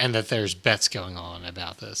world and that there's bets going on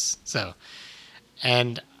about this. So,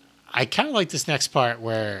 and I kind of like this next part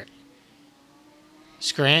where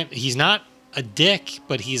he's not a dick,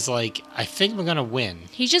 but he's like, I think we're going to win.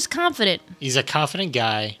 He's just confident. He's a confident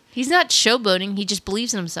guy. He's not showboating. He just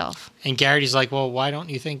believes in himself. And Garrity's like, well, why don't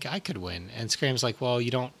you think I could win? And Scram's like, well,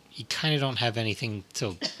 you kind of don't have anything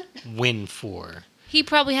to win for. He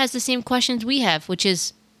probably has the same questions we have, which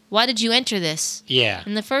is, why did you enter this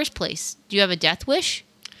in the first place? Do you have a death wish?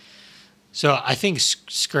 So I think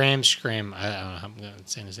Scram, I don't know how I'm going to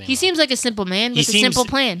say his name. He seems like a simple man with a simple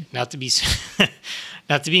plan. Not to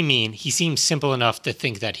be mean, he seems simple enough to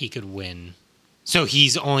think that he could win. So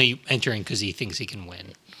he's only entering because he thinks he can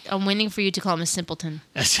win. I'm waiting for you to call him a simpleton.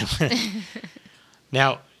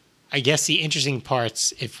 Now, I guess the interesting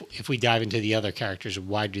parts, if we dive into the other characters,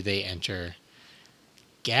 why do they enter?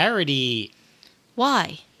 Garrity.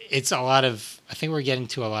 Why? It's a lot of, I think we're getting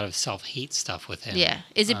to a lot of self-hate stuff with him. Yeah.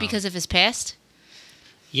 Is it because of his past?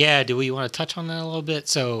 Yeah. Do we want to touch on that a little bit?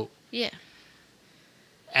 So. Yeah.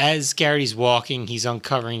 as Gary's walking, he's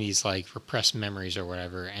uncovering these like repressed memories or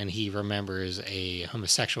whatever, and he remembers a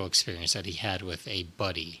homosexual experience that he had with a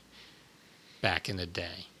buddy back in the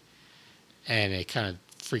day, and it kind of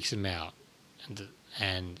freaks him out.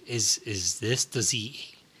 And is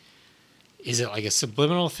it like a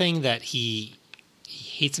subliminal thing that he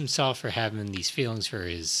hates himself for having these feelings for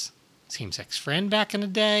his same-sex friend back in the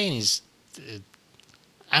day, and he's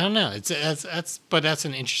I don't know. That's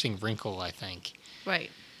an interesting wrinkle, I think. Right.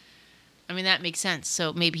 I mean, that makes sense.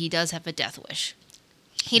 So maybe he does have a death wish.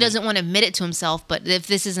 He doesn't want to admit it to himself, but if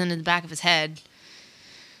this isn't in the back of his head,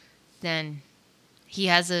 then he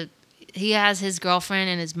has his girlfriend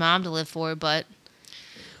and his mom to live for, but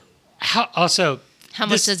How much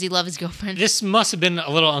does he love his girlfriend? This must have been a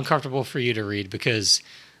little uncomfortable for you to read, because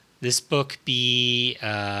this book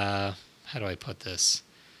how do I put this?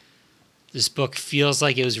 This book feels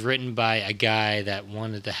like it was written by a guy that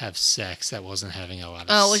wanted to have sex that wasn't having a lot of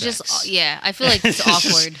sex. Oh, it was just, yeah, I feel like it's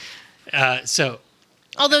awkward.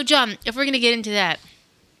 Although, John, if we're going to get into that,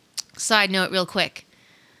 side note real quick.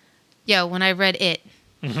 When I read it,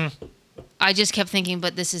 I just kept thinking,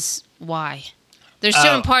 but this is why. There's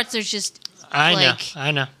certain parts, there's just,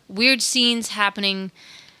 I know. weird scenes happening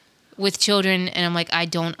with children, and I'm like, I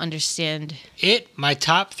don't understand. My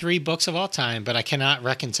top 3 books of all time, but I cannot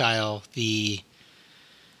reconcile the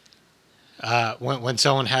when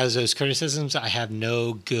someone has those criticisms, I have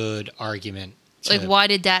no good argument. Why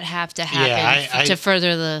did that have to happen to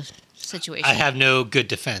further the situation? I have no good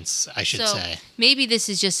defense, I should say. Maybe this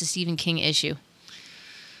is just a Stephen King issue.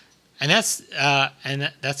 And that's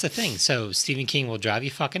the thing. So Stephen King will drive you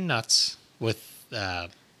fucking nuts with.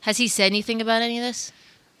 Has he said anything about any of this?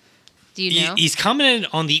 Do you know? He's commented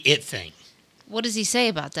on the It thing. What does he say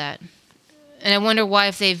about that? And I wonder why,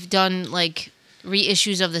 if they've done like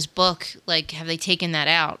reissues of this book, like have they taken that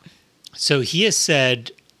out? So he has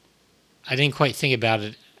said, I didn't quite think about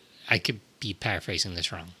it. I could be paraphrasing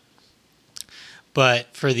this wrong. But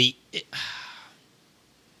for the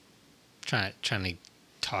trying to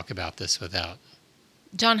talk about this without.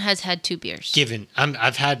 John has had 2 beers.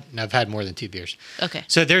 I've had more than 2 beers. Okay.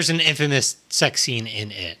 So there's an infamous sex scene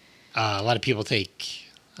in it. A lot of people take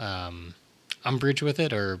umbrage with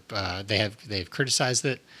it, or they've criticized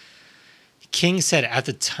it. King said at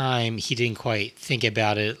the time he didn't quite think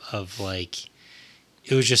about it. Of like,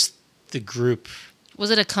 it was just the group.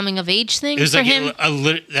 Was it a coming of age thing it was for like him?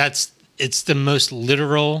 It's the most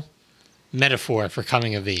literal metaphor for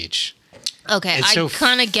coming of age. Okay, I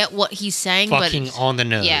kind of get what he's saying, fucking but on the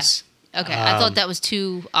nose. Yeah. Okay, I thought that was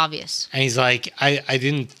too obvious. And he's like, I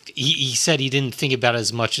didn't. He said he didn't think about it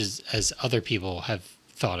as much as other people have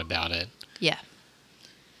thought about it. Yeah.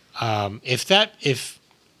 If that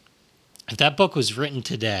book was written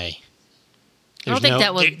today, I don't think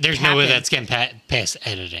that would there's happen. no way that's getting past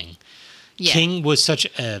editing. Yeah. King was such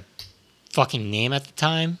a fucking name at the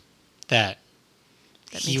time that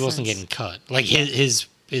he wasn't getting cut. Like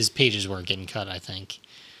his pages weren't getting cut, I think.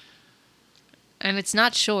 And it's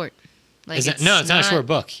not short. Like, it's not a short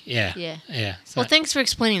book. Yeah. Well, thanks for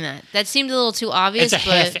explaining that. That seemed a little too obvious. It's a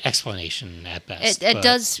half explanation at best. It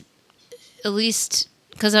does, at least,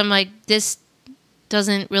 because I'm like, this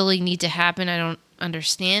doesn't really need to happen. I don't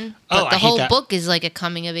understand. But the whole book is like a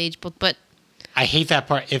coming of age book. But I hate that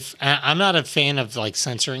part. I'm not a fan of like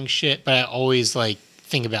censoring shit, but I always like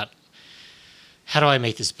think about, how do I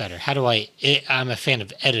make this better? I'm a fan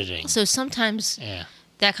of editing. So sometimes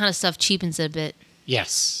that kind of stuff cheapens it a bit.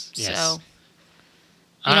 Yes. So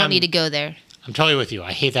you don't need to go there. I'm totally with you.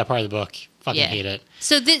 I hate that part of the book. Fucking hate it.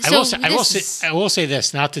 I will say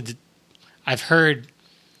this. I've heard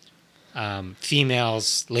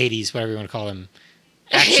females, ladies, whatever you want to call them,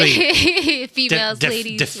 actually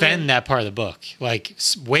defend that part of the book. Like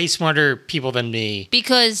way smarter people than me.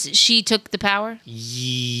 Because she took the power?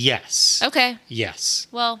 Yes. Okay. Yes.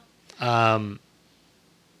 Well,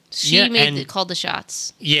 she called the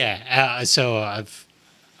shots. Yeah. So I've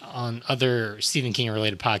on other Stephen King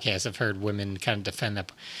related podcasts, I've heard women kind of defend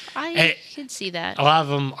that. I can see that. A lot of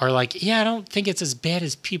them are like, I don't think it's as bad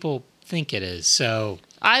as people think it is. So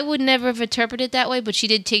I would never have interpreted it that way, but she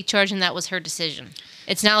did take charge, and that was her decision.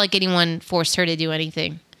 It's not like anyone forced her to do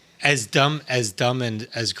anything. As dumb and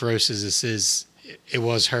as gross as this is, it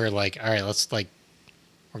was her like, all right,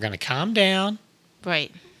 we're going to calm down.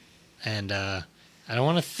 Right. And I don't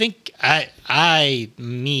want to think,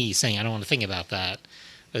 me saying I don't want to think about that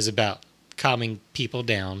is about calming people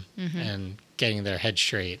down and getting their head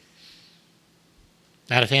straight.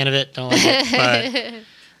 Not a fan of it, don't like it, but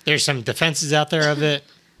there's some defenses out there of it.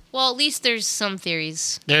 Well, at least there's some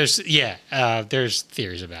theories. There's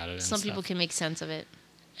theories about it. Some people can make sense of it.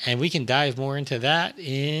 And we can dive more into that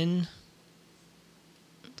in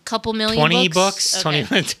Couple million 20 books? books. Okay.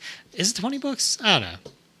 20, is it 20 books? I don't know.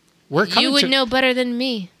 We're coming You would know better than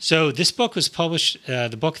me. So this book was published,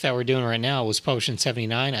 the book that we're doing right now was published in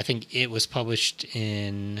 79. I think it was published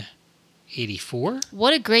in 84.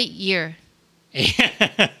 What a great year.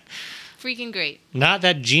 Freaking great. Not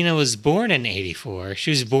that Gina was born in 84.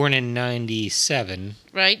 She was born in 97.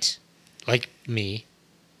 Right? Like me.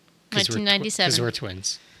 1997. Because we're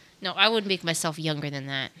twins. No, I would make myself younger than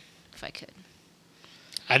that if I could.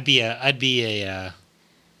 I'd be a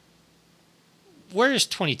where's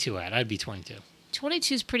 22 at? I'd be 22.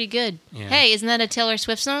 22 is pretty good. Yeah. Hey, isn't that a Taylor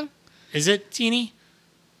Swift song? Is it, Teeny?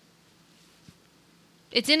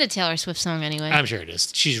 It's in a Taylor Swift song anyway. I'm sure it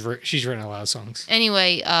is. She's written a lot of songs.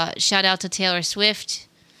 Anyway, shout out to Taylor Swift.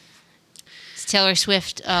 It's Taylor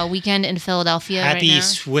Swift weekend in Philadelphia right Happy now.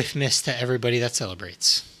 Swiftmas to everybody that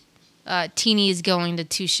celebrates. Teeny is going to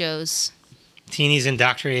 2 shows. Teeny's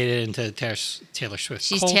indoctrinated into Taylor Swift.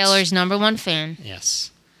 She's cults. Taylor's #1 fan.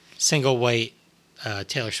 Yes. Single white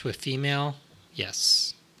Taylor Swift female.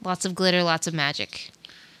 Yes. Lots of glitter, lots of magic.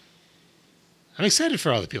 I'm excited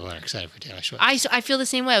for all the people that are excited for Taylor Swift. I feel the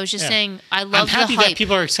same way. I was just Yeah. saying, I love the hype. I'm happy that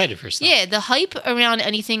people are excited for stuff. Yeah, the hype around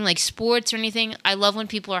anything like sports or anything, I love when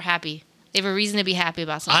people are happy. They have a reason to be happy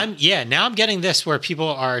about something. Now I'm getting this where people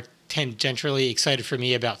are tangentially excited for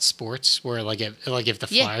me about sports, where if the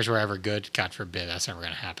Flyers were ever good, God forbid that's never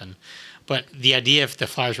going to happen. But the idea if the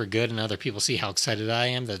Flyers were good and other people see how excited I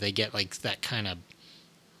am, that they get like that kind of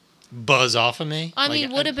buzz off of me. I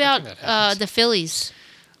mean, what about the Phillies?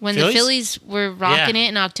 When Phillies? the Phillies were rocking Yeah. it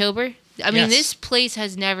in October? I mean, Yes. this place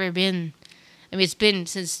has never been... I mean, it's been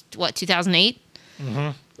since, 2008?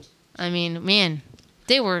 Mm-hmm. I mean, man,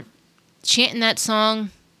 they were chanting that song,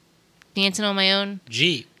 dancing on my own.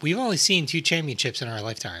 Gee, we've only seen 2 championships in our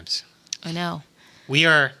lifetimes. I know.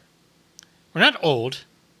 We're not old,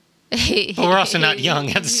 but we're also not young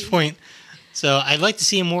at this point. So I'd like to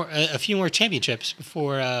see a few more championships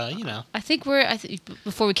before, I think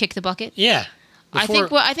before we kick the bucket. Yeah. I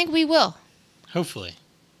think we will. Hopefully.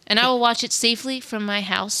 And I will watch it safely from my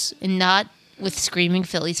house and not with screaming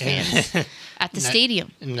Phillies fans at the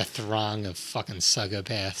stadium. In the throng of fucking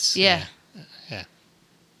psychopaths. Yeah. Yeah.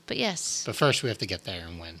 But yes. But first we have to get there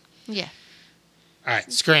and win. Yeah. All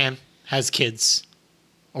right. Scram has kids,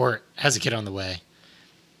 or has a kid on the way.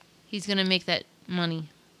 He's going to make that money.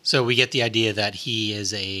 So we get the idea that he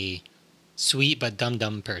is a sweet but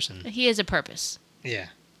dumb person. He has a purpose. Yeah.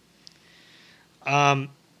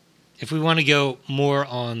 If we want to go more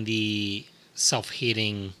on the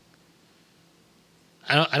self-hating,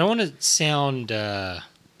 I don't want to sound trying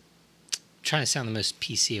to sound the most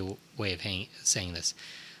PC way of saying this.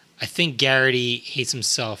 I think Garrity hates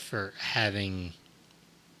himself for having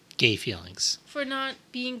gay feelings. For not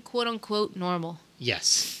being quote unquote normal.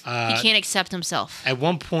 Yes. He can't accept himself. At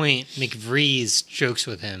one point, McVries jokes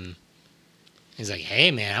with him. He's like, "Hey,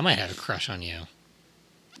 man, I might have a crush on you."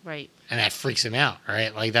 Right. And that freaks him out,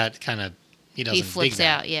 right? Like that kind of, he doesn't He flips dig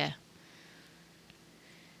that. out, yeah.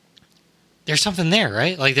 There's something there,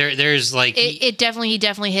 right? Like there's like... He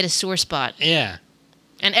definitely hit a sore spot. Yeah.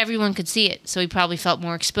 And everyone could see it, so he probably felt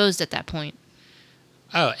more exposed at that point.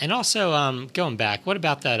 Oh, and also, going back, what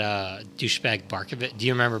about that douchebag Barkovich? Do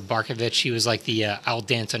you remember Barkovich? He was like the I'll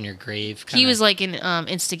dance on your grave kind He was like an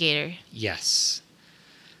instigator. Yes.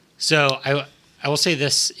 So I will say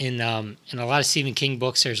this, in a lot of Stephen King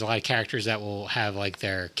books, there's a lot of characters that will have like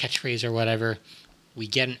their catchphrase or whatever. We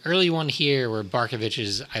get an early one here where Barkovich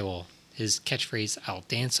is, his catchphrase, I'll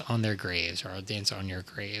dance on their graves, or I'll dance on your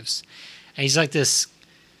graves. And he's like this...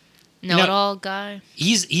 Know-it-all guy.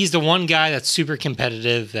 He's the one guy that's super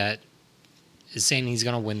competitive, that is saying he's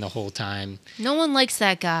going to win the whole time. No one likes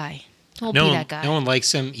that guy. Don't be that guy. No one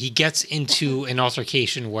likes him. He gets into an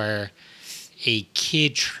altercation where a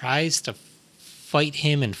kid tries to fight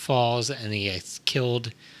him and falls, and he gets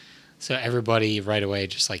killed. So everybody right away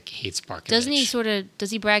just like hates Barkovich. Doesn't he does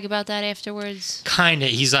he brag about that afterwards? Kinda.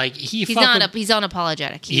 He's like he's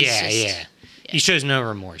unapologetic. Yeah. He shows no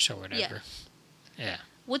remorse or whatever. Yeah.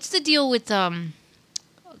 What's the deal with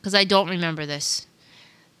because I don't remember this.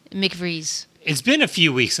 McVries. It's been a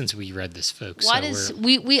few weeks since we read this, folks. Why does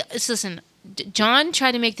listen, John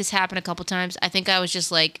tried to make this happen a couple times. I think I was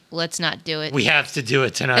just like, let's not do it. We have to do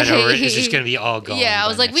it tonight, or it's just going to be all gone. Yeah, I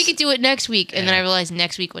was like, we could do it next week, and then I realized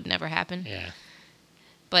next week would never happen. Yeah.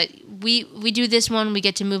 But we do this one, we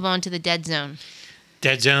get to move on to the Dead Zone.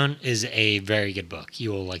 Dead Zone is a very good book.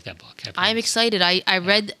 You will like that book. I'm excited. I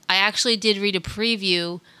actually did read a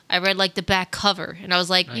preview. I read like the back cover, and I was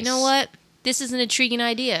like, You know what? This is an intriguing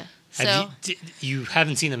idea. So You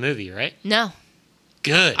haven't seen the movie, right? No.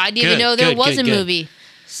 Good. I didn't even know there was a good. movie.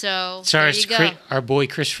 So there you go. Our boy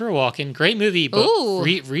Christopher Walken. Great movie, but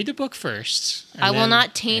read the book first. I will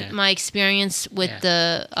not taint my experience with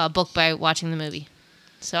the book by watching the movie.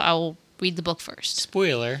 So I will read the book first.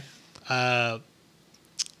 Spoiler.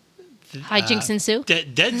 Hijinks ensue?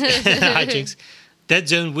 Hijinks. Dead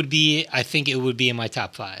Zone would be, I think it would be in my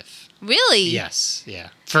top 5. Really? Yes, yeah.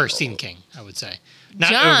 For Stephen King, I would say.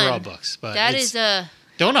 Not John, overall books, but that is a...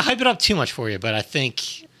 Don't want to hype it up too much for you, but I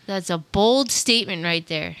think... That's a bold statement right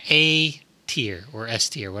there. A tier, or S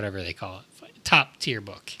tier, whatever they call it. Top tier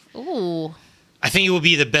book. Ooh. I think it will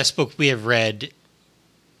be the best book we have read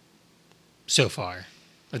so far,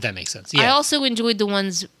 if that makes sense. Yeah. I also enjoyed the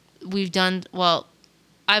ones we've done. Well,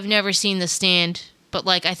 I've never seen The Stand, but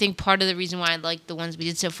like I think part of the reason why I like the ones we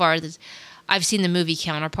did so far is I've seen the movie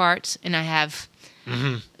counterparts, and I have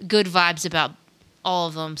good vibes about all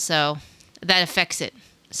of them, so that affects it.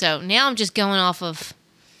 So now I'm just going off of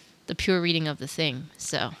the pure reading of the thing.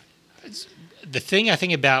 So the thing I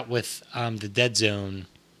think about with the Dead Zone,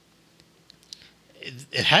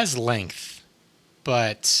 it has length,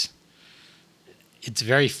 but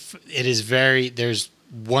there's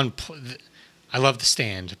one. I love The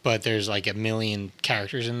Stand, but there's like a million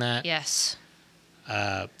characters in that. Yes.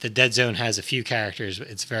 The Dead Zone has a few characters, but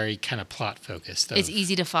it's very kind of plot focused. It's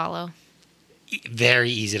easy to follow. Very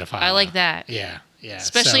easy to follow. I like that. Yeah.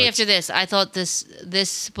 Especially after this. I thought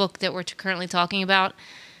this book that we're currently talking about,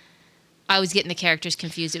 I was getting the characters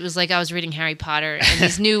confused. It was like I was reading Harry Potter, and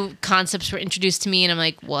these new concepts were introduced to me, and I'm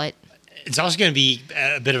like, what? It's also going to be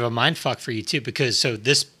a bit of a mind fuck for you, too, because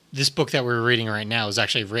this book that we're reading right now is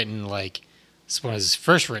actually written like, it's one of his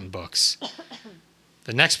first written books.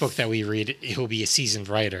 The next book that we read, he'll be a seasoned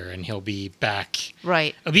writer, and he'll be back.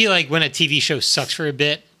 Right. It'll be like when a TV show sucks for a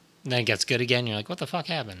bit, and then it gets good again. You're like, what the fuck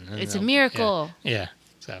happened? And it's a miracle. Yeah.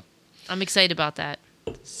 So I'm excited about that.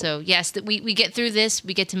 So, yes, we get through this.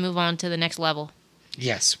 We get to move on to the next level.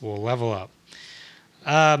 Yes, we'll level up.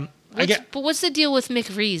 But what's the deal with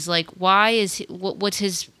Mick Rees? Like, why is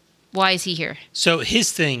he here? So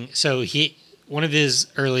his thing, one of his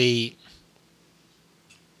early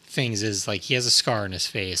things is like he has a scar on his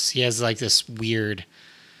face. He has like this weird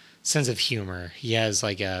sense of humor. He has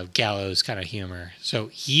like a gallows kind of humor. So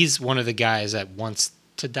he's one of the guys that wants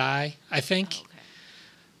to die, I think. Okay.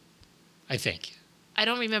 I think. I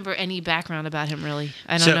don't remember any background about him, really.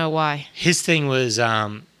 I don't know why. His thing was,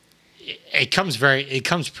 it comes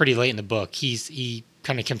pretty late in the book. He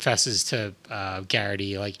kind of confesses to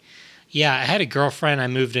Garrity, like, yeah, I had a girlfriend. I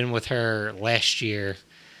moved in with her last year.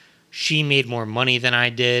 She made more money than I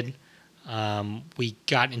did. We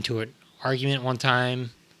got into an argument one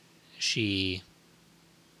time. She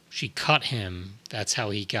cut him. That's how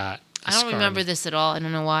he got. I don't remember this at all. I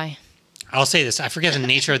don't know why. I'll say this. I forget the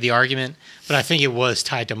nature of the argument, but I think it was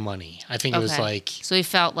tied to money. I think it was like... So he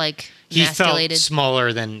felt like he emasculated. Felt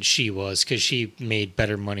smaller than she was because she made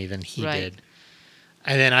better money than he did.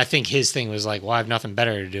 And then I think his thing was like, well, I have nothing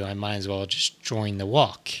better to do. I might as well just join the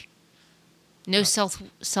walk. No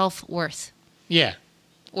self-worth. Yeah.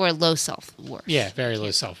 Or low self-worth. Yeah, very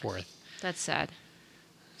low self-worth. That's sad.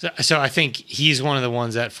 So I think he's one of the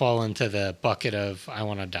ones that fall into the bucket of I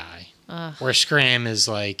want to die. Where Scram is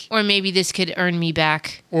like... Or maybe this could earn me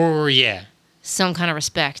back. Or, yeah. Some kind of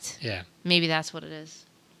respect. Yeah. Maybe that's what it is.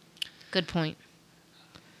 Good point.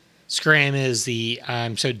 Scram is the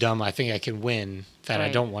I'm so dumb I think I can win that I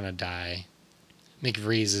don't want to die.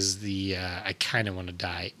 McVrees is the I kind of want to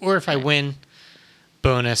die. Or if I win,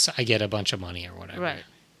 bonus, I get a bunch of money or whatever. Right.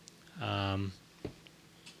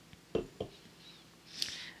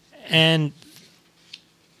 And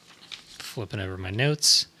flipping over my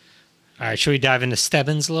notes. All right, should we dive into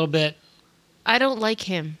Stebbins a little bit? I don't like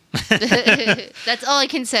him. That's all I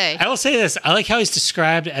can say. I will say this. I like how he's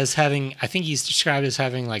described as having, I think he's described as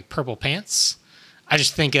having like purple pants. I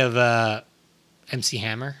just think of MC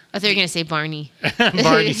Hammer. I thought you were going to say Barney.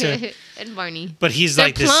 Barney too. And Barney. But he's They're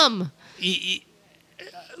like plum. this.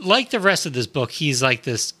 Like the rest of this book, he's like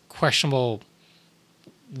this questionable.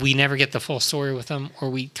 We never get the full story with him,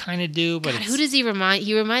 or we kind of do. But God, who does he remind?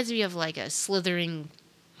 He reminds me of like a slithering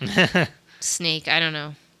snake. I don't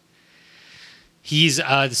know. He's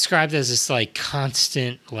described as this like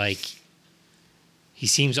constant, like he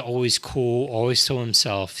seems always cool, always to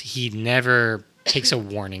himself. He never takes a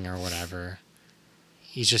warning or whatever.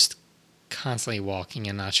 He's just constantly walking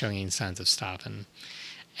and not showing any signs of stopping.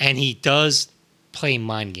 And he does play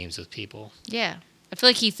mind games with people. Yeah. I feel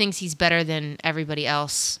like he thinks he's better than everybody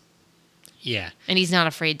else. Yeah. And he's not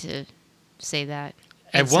afraid to say that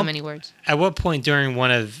in so many words. At what point during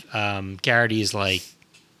one of Garrity's like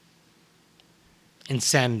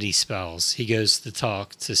insanity spells. He goes to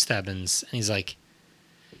talk to Stebbins, and he's like,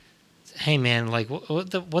 "Hey man, like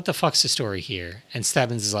what the fuck's the story here?" And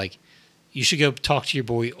Stebbins is like, "You should go talk to your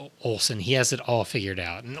boy Olsen. He has it all figured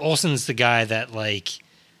out." And Olsen's the guy that like,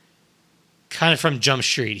 kind of from Jump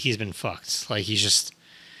Street, he's been fucked. Like he's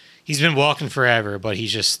been walking forever, but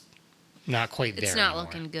he's just not quite there. It's not anymore.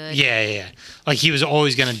 looking good. Yeah. Like he was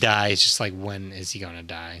always gonna die. It's just like, when is he gonna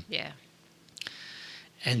die? Yeah.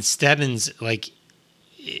 And Stebbins, like,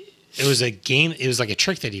 it was a game. It was like a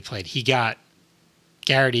trick that he played. He got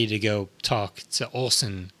Garrity to go talk to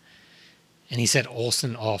Olsen, and he set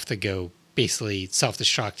Olsen off to go basically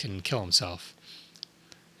self-destruct and kill himself.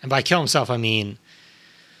 And by kill himself, I mean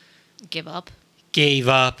Give up. Gave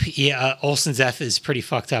up. Yeah, Olsen's death is pretty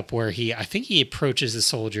fucked up. Where I think he approaches the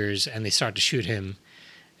soldiers and they start to shoot him,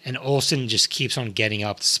 and Olsen just keeps on getting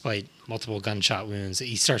up despite multiple gunshot wounds.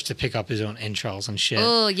 He starts to pick up his own entrails and shit.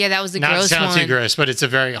 Oh yeah, that was the Not gross sound one. too gross, but it's a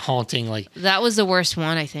very haunting. Like That was the worst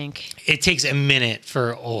one, I think. it takes a minute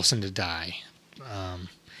for Olsen to die.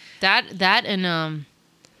 That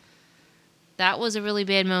was a really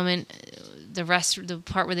bad moment. The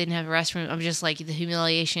part where they didn't have a restroom, I'm just like, the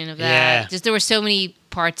humiliation of that. Yeah. Just there were so many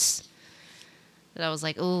parts that I was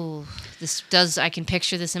like, oh, I can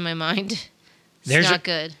picture this in my mind. It's not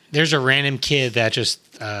good. There's a random kid that just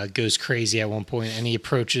goes crazy at one point, and he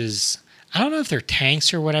approaches. I don't know if they're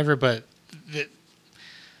tanks or whatever, but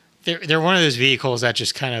they're one of those vehicles that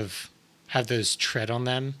just kind of have those tread on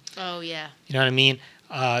them. Oh yeah. You know what I mean?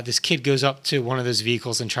 This kid goes up to one of those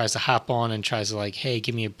vehicles and tries to hop on and tries to like, hey,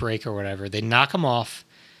 give me a break or whatever. They knock him off,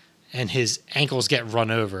 and his ankles get run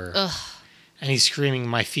over. Ugh. And he's screaming,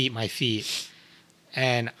 "My feet, my feet."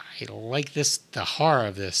 And I like the horror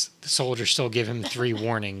of this. The soldiers still give him 3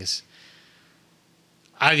 warnings.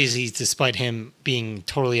 Obviously, despite him being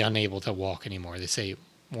totally unable to walk anymore. They say,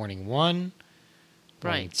 warning 1,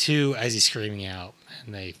 warning 2, as he's screaming out,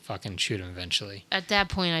 and they fucking shoot him eventually. At that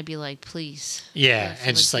point, I'd be like, please. Yeah, For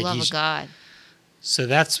and just like, love of God. So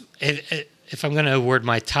that's, if I'm going to award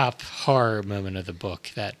my top horror moment of the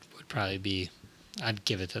book, that would probably be, I'd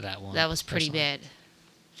give it to that one. That was pretty personally. bad.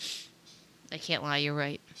 I can't lie, you're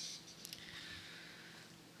right.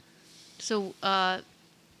 So, I'm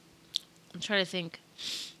trying to think.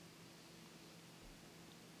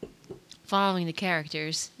 Following the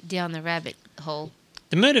characters down the rabbit hole.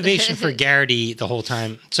 The motivation for Garrity the whole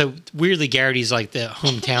time. So weirdly, Garrity's like the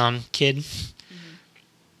hometown kid. Mm-hmm.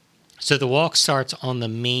 So the walk starts on the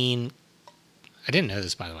main. I didn't know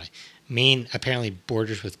this, by the way. Maine apparently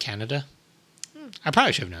borders with Canada. I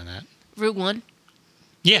probably should have known that. Route 1.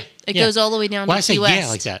 Yeah, It goes all the way down Why to I say Key West. yeah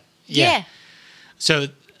like that? Yeah. So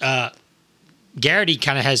Garrity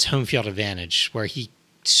kind of has home field advantage, where he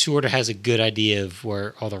sort of has a good idea of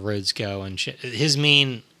where all the roads go and shit. His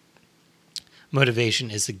main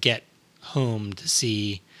motivation is to get home to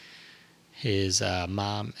see his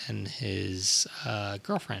mom and his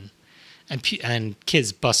girlfriend. And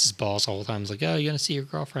kids bust his balls all the time. It's like, oh, you're going to see your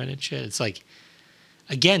girlfriend and shit. It's like,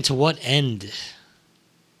 again, to what end?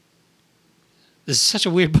 This is such a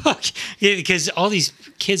weird book. Yeah, because all these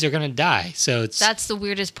kids are going to die. So That's the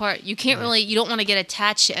weirdest part. You can't you don't want to get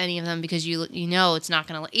attached to any of them because you know it's not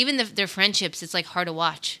going to, even their friendships, it's like hard to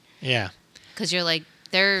watch. Yeah. Because you're like,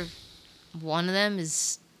 one of them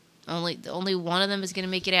is, only one of them is going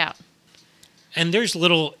to make it out. And there's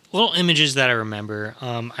little images that I remember.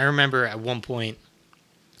 I remember at one point,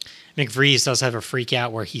 McVrees does have a freak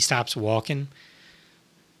out where he stops walking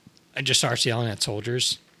and just starts yelling at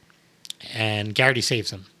soldiers. And Garrity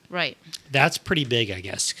saves him. Right. That's pretty big, I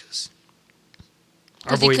guess.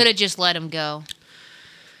 Because he could have just let him go.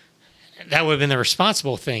 That would have been the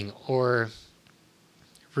responsible thing. Or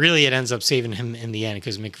really it ends up saving him in the end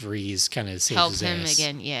because McVrees kind of saves Help his him ass.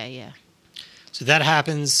 again. Yeah. So that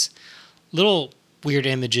happens. Little weird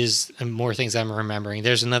images and more things I'm remembering.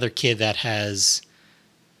 There's another kid that has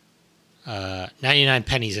 99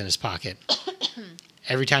 pennies in his pocket.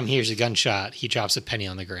 Every time he hears a gunshot, he drops a penny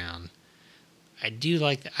on the ground. I do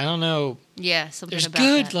like that. I don't know. Yeah, something There's about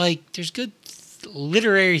good, that. there's good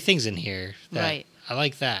literary things in here. Right. I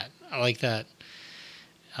like that.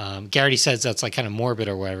 Garrity says that's like kind of morbid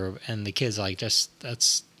or whatever, and the kid's like, that's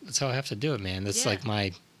how I have to do it, man. That's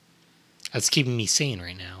that's keeping me sane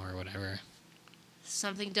right now or whatever.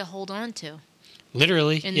 Something to hold on to.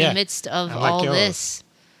 Literally, in the midst of all this.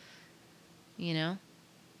 You know?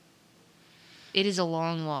 It is a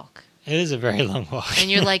long walk. It is a very long walk. And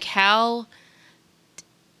you're like, how?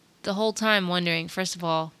 The whole time wondering, first of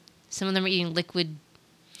all, some of them are eating liquid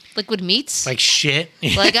meats. Like shit.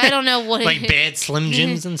 Like, I don't know what. Like bad Slim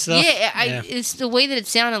Jims and stuff. Yeah, it's the way that it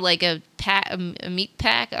sounded like a meat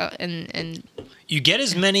pack. And You get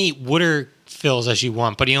as many water fills as you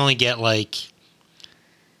want, but you only get like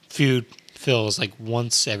food fills like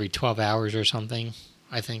once every 12 hours or something,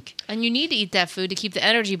 I think. And you need to eat that food to keep the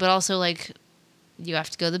energy, but also like you have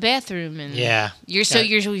to go to the bathroom and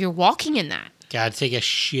you're walking in that. Gotta take a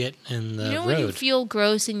shit in the road. When you feel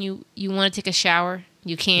gross and you want to take a shower,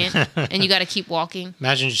 you can't, and you got to keep walking.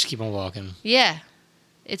 Imagine just keep on walking. Yeah,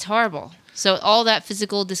 it's horrible. So all that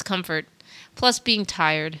physical discomfort, plus being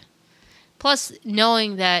tired, plus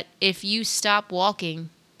knowing that if you stop walking,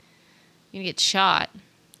 you're gonna get shot.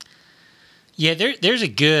 Yeah, there's a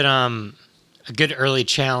good early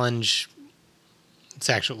challenge. It's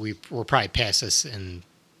actually we're probably past this in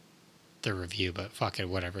the review, but fuck it,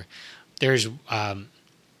 whatever. There's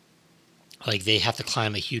like they have to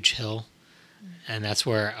climb a huge hill, and that's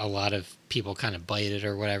where a lot of people kind of bite it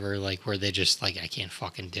or whatever. Like where they just like I can't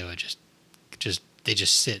fucking do it. They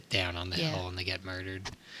just sit down on the hill and they get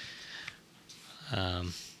murdered.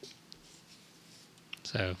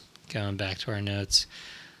 So going back to our notes.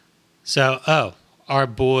 So our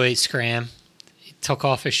boy Scram, he took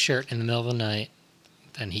off his shirt in the middle of the night.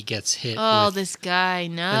 Then he gets hit. with this guy,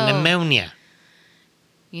 no. the pneumonia.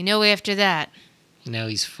 After that.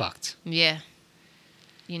 He's fucked. Yeah.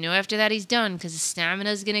 After that he's done because his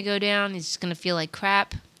stamina's going to go down. He's just going to feel like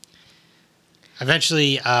crap.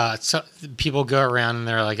 Eventually, so people go around and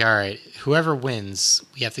they're like, all right, whoever wins,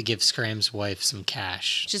 we have to give Scram's wife some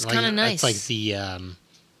cash. Which is kind of nice. It's like the, and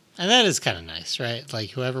that is kind of nice, right?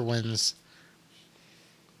 Like whoever wins,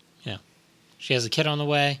 she has a kid on the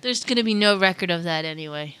way. There's going to be no record of that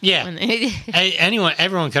anyway. Yeah.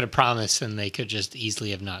 Everyone could have promised and they could just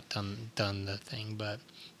easily have not done the thing, but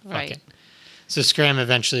fuck it. So Scram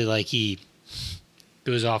eventually, like, he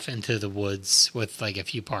goes off into the woods with, like, a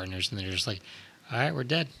few partners and they're just like, all right, we're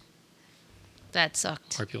dead. That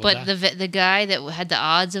sucked. But the guy that had the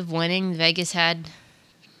odds of winning, Vegas had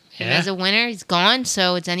him as a winner. He's gone,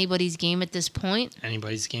 so it's anybody's game at this point.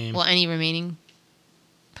 Anybody's game. Well, any remaining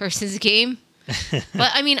person's game.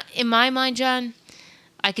 But, I mean, in my mind, John,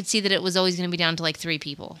 I could see that it was always going to be down to, like, 3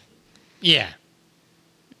 people. Yeah.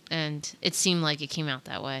 And it seemed like it came out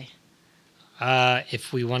that way.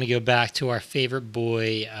 If we want to go back to our favorite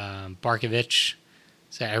boy, Barkovich,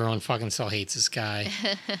 so everyone fucking still hates this guy.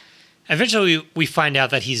 Eventually, we find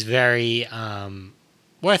out that he's very,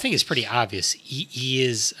 I think it's pretty obvious. He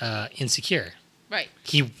is insecure. Right.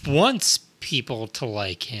 He wants people to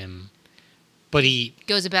like him, but he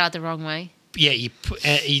goes about it the wrong way. Yeah,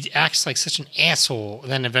 he acts like such an asshole.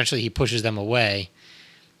 Then eventually he pushes them away.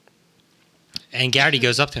 And Garrity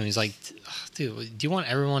goes up to him. He's like, dude, do you want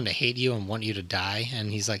everyone to hate you and want you to die?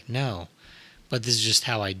 And he's like, no, but this is just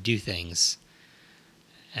how I do things.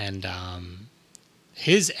 And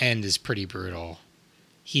his end is pretty brutal.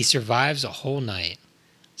 He survives a whole night.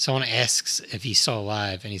 Someone asks if he's still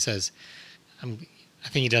alive, and he says, I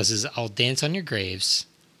think he does is, I'll dance on your graves.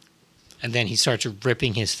 And then he starts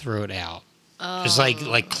ripping his throat out. Oh. Just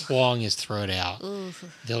like clawing his throat out. Oof.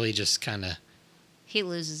 Till he just kind of... He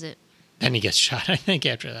loses it. Then he gets shot, I think,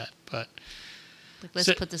 after that. But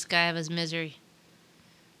let's put this guy out of his misery.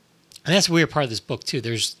 And that's a weird part of this book, too.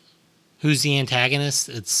 There's... Who's the antagonist?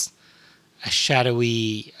 It's a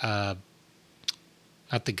shadowy... not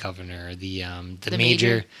the governor, the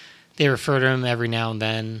major. They refer to him every now and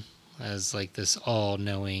then as like this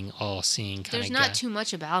all-knowing, all-seeing kind of guy. There's not too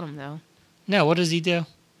much about him, though. No, what does he do?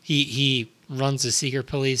 He runs the secret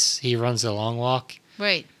police. He runs the long walk.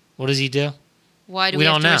 Right. What does he do? Why do we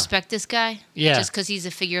have to respect this guy? Yeah. Just because he's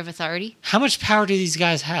a figure of authority? How much power do these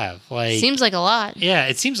guys have? Seems like a lot. Yeah,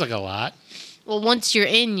 it seems like a lot. Well, once you're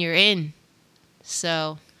in, you're in.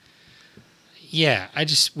 So. Yeah,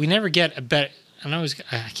 we never get a better... And I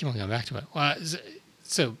keep on going back to it. Well,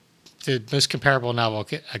 so the most comparable novel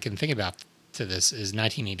I can think about to this is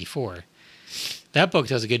 1984. That book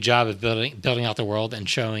does a good job of building out the world and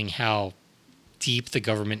showing how deep the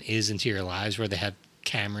government is into your lives, where they have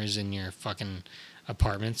cameras in your fucking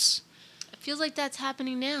apartments. It feels like that's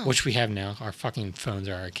happening now. Which we have now. Our fucking phones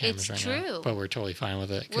are our cameras it's right true. now. But we're totally fine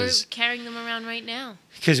with it. We're carrying them around right now.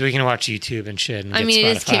 Because we can watch YouTube and shit and get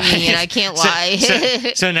it is convenient. I can't lie.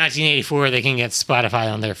 So 1984, they can get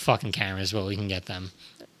Spotify on their fucking cameras, but we can get them.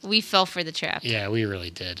 We fell for the trap. Yeah, we really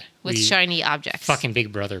did. With shiny objects. Fucking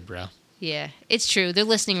Big Brother, bro. Yeah, it's true. They're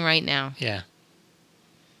listening right now. Yeah.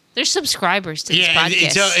 They're subscribers to this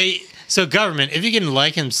podcast. So government, if you can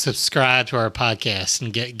like and subscribe to our podcast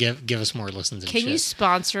and give us more listens and shit. Can you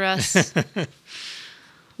sponsor us?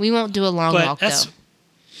 We won't do a long walk, though.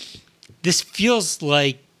 This feels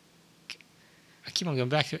like... I keep on going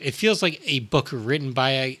back to it. It feels like a book written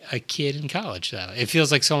by a kid in college, though. It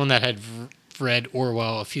feels like someone that had read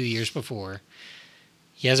Orwell a few years before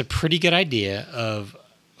he has a pretty good idea of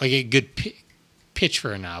like a good pitch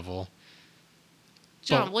for a novel.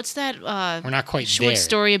 John, what's that We're not quite short there.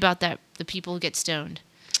 story about the people who get stoned?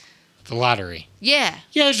 The lottery. Yeah.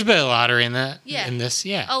 Yeah, there's a bit of lottery in that. Yeah. In this,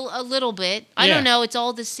 yeah. A little bit. I don't know. It's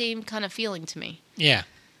all the same kind of feeling to me. Yeah.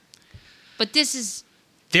 But this is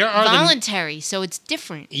there are voluntary, so it's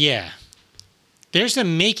different. Yeah. There's the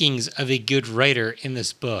makings of a good writer in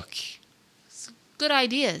this book. Good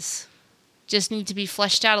ideas. Just need to be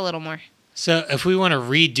fleshed out a little more. So if we want to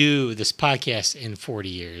redo this podcast in 40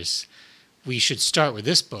 years, we should start with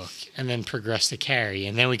this book and then progress to Carrie,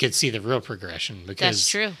 and then we could see the real progression. Because that's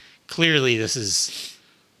true. Clearly, this is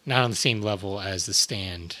not on the same level as The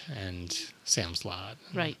Stand and Sam's Lot.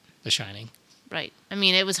 Right. The Shining. Right. I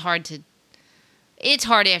mean, it was hard to... It's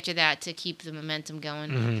hard after that to keep the momentum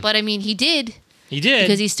going. Mm-hmm. But, I mean, he did. He did.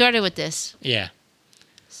 Because he started with this. Yeah.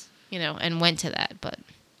 You know, and went to that. But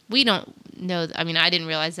we don't know... I mean, I didn't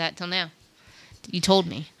realize that till now. You told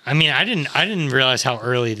me. I mean, I didn't realize how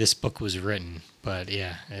early this book was written. But,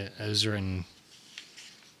 yeah, it was written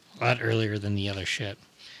a lot earlier than the other shit.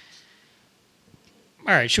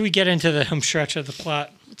 All right, should we get into the home stretch of the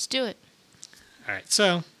plot? Let's do it. All right,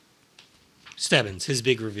 so Stebbins, his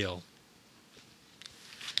big reveal.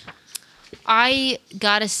 I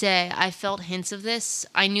gotta say, I felt hints of this.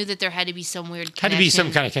 I knew that there had to be some weird connection. Had to be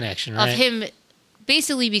some kind of connection, right? Of him,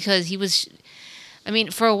 basically because he was... I mean,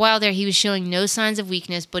 for a while there, he was showing no signs of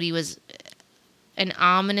weakness, but he was an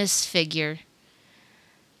ominous figure.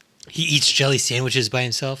 He eats jelly sandwiches by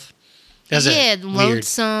himself?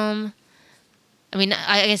 Lonesome. I mean,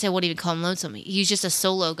 I guess I wouldn't even call him lonesome. He was just a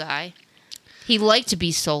solo guy. He liked to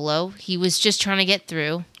be solo. He was just trying to get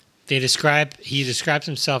through. He describes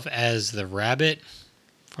himself as the rabbit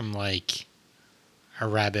from, like, a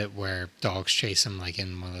rabbit where dogs chase him, like,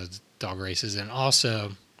 in one of those dog races. And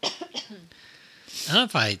also... I don't know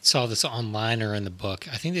if I saw this online or in the book.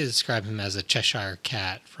 I think they describe him as a Cheshire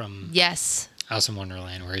cat from Alice in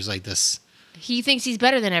Wonderland, where he's like this. He thinks he's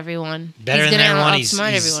better than everyone. Better than everyone.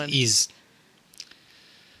 Outsmart everyone. He's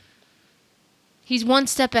one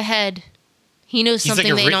step ahead. He knows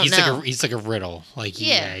something they don't know. He's like a riddle. Like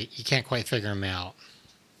you can't quite figure him out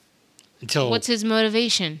until. What's his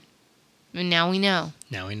motivation? And now we know.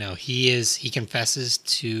 Now we know. He confesses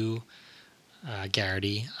to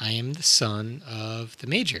Garrity, I am the son of the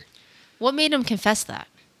Major. What made him confess that?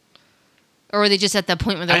 Or were they just at that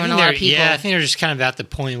point where there weren't a lot of people? Yeah, I think they're just kind of at the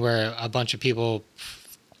point where a bunch of people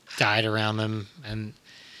died around them. And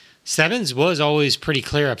Stebbins was always pretty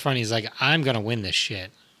clear up front. He like, I'm going to win this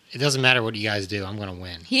shit. It doesn't matter what you guys do. I'm going to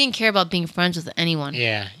win. He didn't care about being friends with anyone.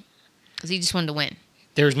 Yeah. Because he just wanted to win.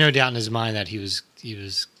 There was no doubt in his mind that he was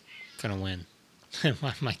going to win.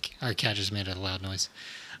 Our cat just made a loud noise.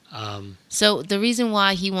 So the reason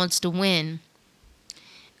why he wants to win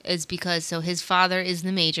is because his father is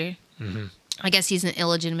the Major. Mm-hmm. I guess he's an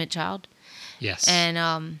illegitimate child. Yes.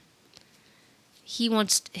 And he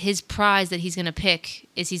wants his prize that he's going to pick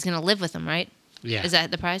is he's going to live with him, right? Yeah. Is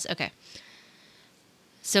that the prize? Okay.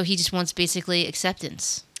 So he just wants basically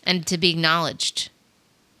acceptance and to be acknowledged.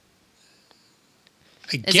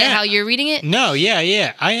 Is that how you're reading it? No, yeah,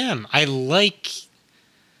 I am.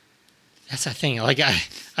 That's the thing. Like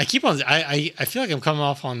I keep on. I feel like I'm coming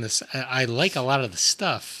off on this. I like a lot of the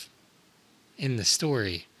stuff in the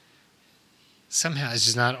story. Somehow it's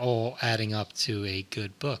just not all adding up to a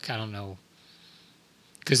good book. I don't know,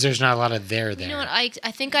 because there's not a lot of there. You know what? I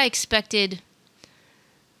think I expected.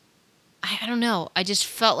 I don't know. I just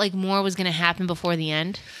felt like more was going to happen before the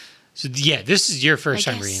end. So yeah, this is your first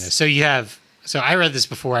time reading this. So I read this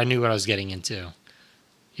before. I knew what I was getting into.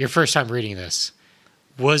 Your first time reading this.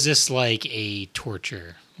 Was this like a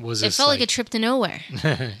torture? It felt like a trip to nowhere.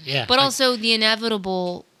 Yeah. But also the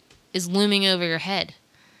inevitable is looming over your head.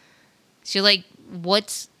 So you're like,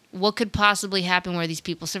 what could possibly happen where these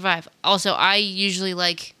people survive? Also, I usually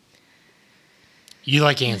like... You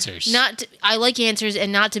like answers. I like answers,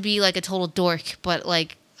 and not to be like a total dork, but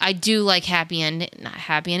like I do like not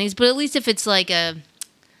happy endings, but at least if it's like a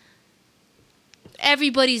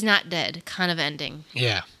everybody's not dead kind of ending.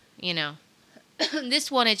 Yeah. You know.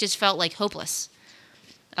 This one, it just felt like hopeless,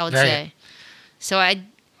 I would say. So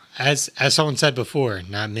as someone said before,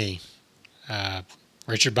 not me,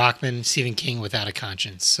 Richard Bachman, Stephen King without a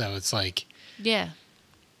conscience. So it's like, yeah,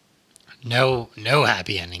 no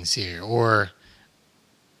happy endings here, or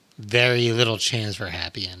very little chance for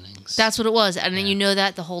happy endings. That's what it was, and then you know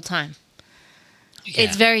that the whole time. Yeah.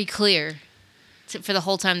 It's very clear for the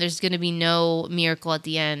whole time. There's going to be no miracle at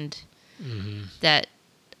the end. Mm-hmm.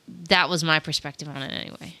 That was my perspective on it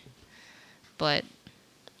anyway. But,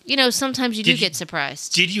 sometimes you do get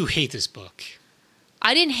surprised. Did you hate this book?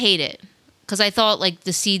 I didn't hate it because I thought like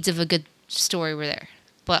the seeds of a good story were there,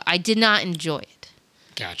 but I did not enjoy it.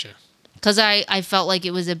 Gotcha. Because I felt like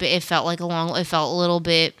it was a bit. It felt like it felt a little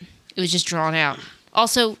bit. It was just drawn out.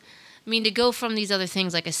 Also, I mean, to go from these other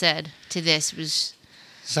things, like I said, to this was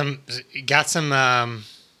got some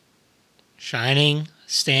Shining,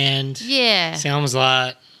 Stand, yeah. Salem's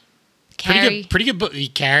Lot. Carrie. Pretty good book.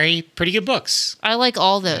 Carrie, pretty good books. I like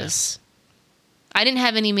all those. Yeah. I didn't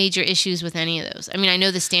have any major issues with any of those. I mean, I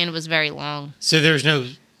know The Stand was very long. So The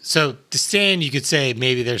Stand, you could say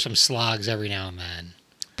maybe there's some slogs every now and then.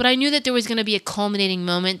 But I knew that there was going to be a culminating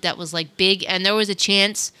moment that was like big, and there was a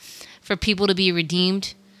chance for people to be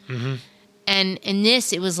redeemed. Mm-hmm. And in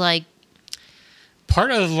this, it was like part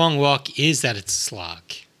of the long walk is that it's a slog.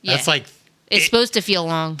 Yeah. That's like it's supposed to feel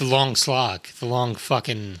long. The long slog, the long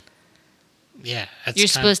fucking You're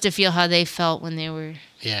supposed to feel how they felt when they were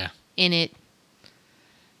in it,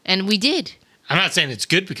 and we did. I'm not saying it's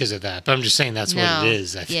good because of that, but I'm just saying that's what it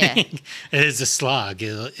is. I think it is a slog.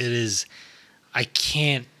 It is. I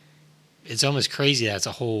can't. It's almost crazy that it's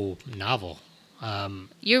a whole novel.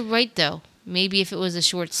 You're right, though. Maybe if it was a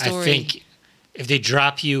short story. I think if they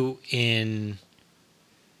drop you in...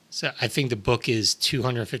 So I think the book is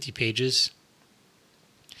 250 pages.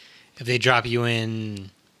 If they drop you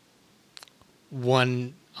in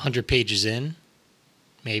 100 pages in,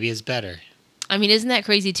 maybe it's better. I mean, isn't that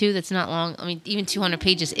crazy, too? That's not long. I mean, even 200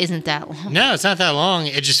 pages isn't that long. No, it's not that long.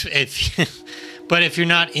 It just... But if you're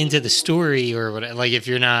not into the story or whatever, like if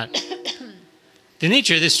you're not... The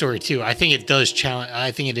nature of this story, too, I think it does challenge...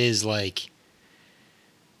 I think it is like...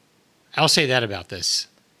 I'll say that about this.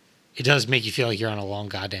 It does make you feel like you're on a long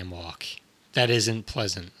goddamn walk. That isn't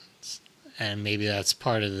pleasant. And maybe that's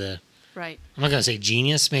part of the... Right. I'm not going to say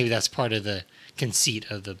genius. Maybe that's part of the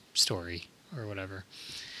conceit of the story or whatever.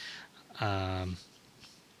 All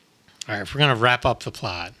right, if we're going to wrap up the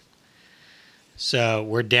plot. So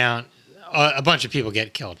we're down... a bunch of people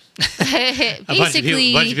get killed.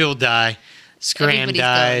 Basically, a bunch of people die. Scram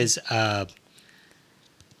dies.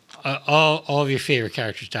 All of your favorite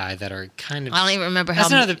characters die that are kind of... I don't even remember how...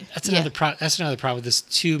 That's another problem with this.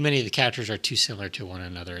 Too many of the characters are too similar to one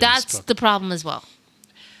another. That's the problem as well.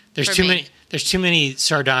 There's too many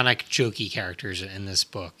sardonic, jokey characters in this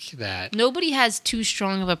book that... Nobody has too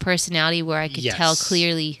strong of a personality where I could tell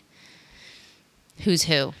clearly who's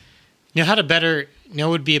who. You know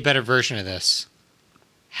what would be a better version of this?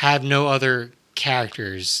 Have no other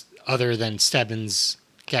characters other than Stebbins,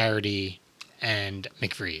 Garrity, and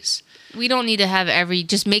McVrees. We don't need to have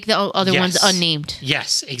just make the other ones unnamed.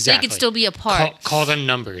 Yes, exactly. They could still be a part. Call them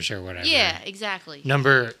numbers or whatever. Yeah, exactly.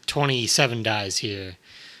 Number 27 dies here.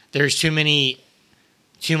 There's too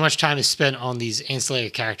much time is spent on these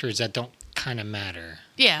ancillary characters that don't kind of matter.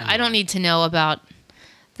 Yeah, anymore. I don't need to know about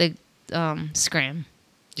the Scram.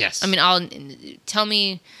 Yes. I mean, tell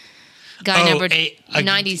me number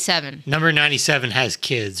 97. Number 97 has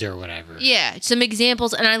kids or whatever. Yeah, some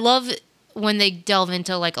examples. And I love when they delve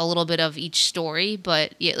into like a little bit of each story.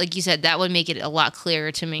 But yeah, like you said, that would make it a lot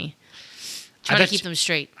clearer to me. Trying to keep them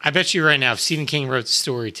straight. I bet you right now, if Stephen King wrote the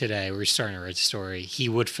story today, we're starting to write the story, he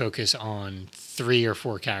would focus on 3 or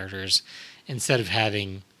 4 characters instead of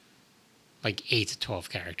having like 8 to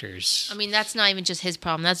 12 characters. I mean, that's not even just his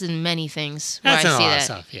problem. That's in many things that's where I see a lot that. Of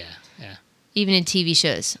stuff, yeah. Even in TV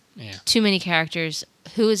shows. Yeah. Too many characters.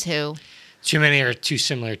 Who is who? Too many are too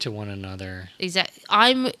similar to one another. Exactly.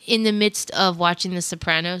 I'm in the midst of watching The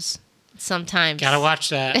Sopranos. Sometimes. Gotta watch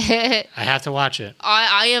that. I have to watch it.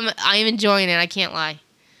 I am enjoying it. I can't lie.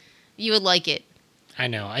 You would like it. I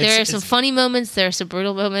know. There are some funny moments. There are some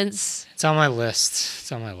brutal moments. It's on my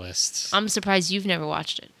list. I'm surprised you've never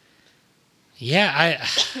watched it. Yeah, I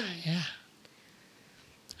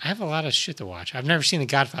have a lot of shit to watch. I've never seen the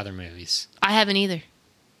Godfather movies. I haven't either.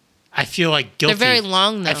 I feel like guilty. They're very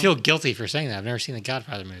long, though. I feel guilty for saying that. I've never seen the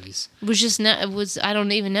Godfather movies. I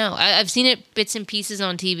don't even know. I've seen it bits and pieces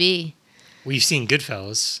on TV. We've seen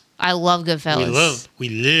Goodfellas. I love Goodfellas. We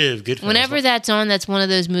live Goodfellas. Whenever that's on, that's one of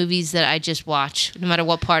those movies that I just watch, no matter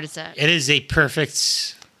what part it's at. It is a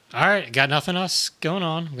perfect... All right, got nothing else going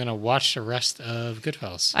on. I'm going to watch the rest of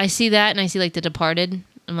Goodfellas. I see that, and I see, like, The Departed.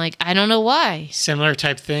 I'm like, I don't know why. Similar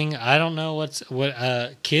type thing. I don't know what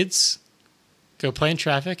kids... Go play in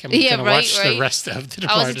traffic. I'm going to watch the rest of The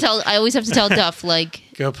Departed. I always have to tell Duff, like...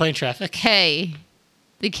 Go play in traffic. Hey,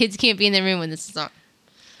 the kids can't be in the room when this is on.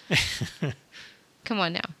 Come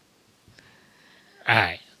on now. All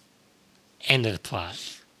right. End of the plot.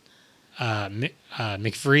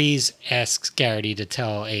 McVrees asks Garrity to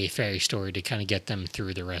tell a fairy story to kind of get them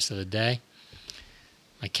through the rest of the day.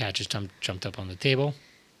 My cat just jumped up on the table.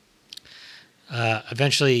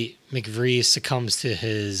 Eventually, McVree succumbs to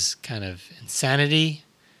his kind of insanity.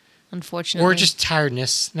 Unfortunately. Or just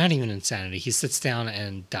tiredness. Not even insanity. He sits down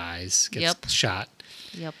and dies. Gets shot.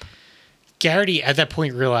 Yep. Garrity, at that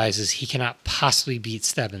point, realizes he cannot possibly beat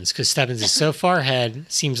Stebbins because Stebbins is so far ahead.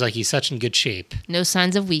 Seems like he's such in good shape. No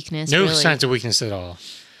signs of weakness. No really. signs of weakness at all.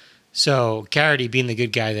 So Garrity, being the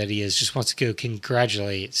good guy that he is, just wants to go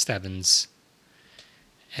congratulate Stebbins.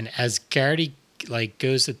 And as Garrity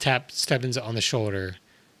goes to tap Stebbins on the shoulder,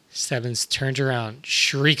 Stebbins turns around,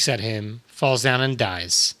 shrieks at him, falls down, and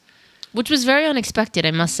dies. Which was very unexpected,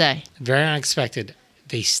 I must say. Very unexpected.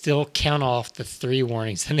 They still count off the 3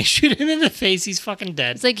 warnings. Then they shoot him in the face. He's fucking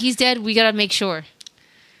dead. It's like, he's dead. We got to make sure.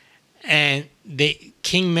 And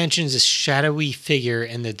King mentions a shadowy figure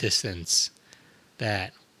in the distance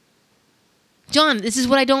that... John, this is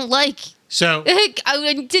what I don't like. So...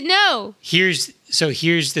 I need to know. Here's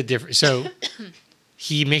the difference. So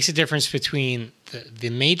he makes a difference between the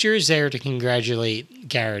major is there to congratulate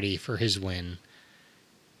Garrity for his win.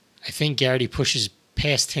 I think Garrity pushes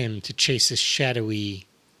past him to chase this shadowy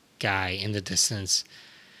guy in the distance.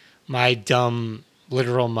 My dumb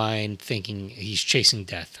literal mind thinking he's chasing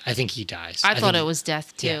death. I think he dies. I thought it was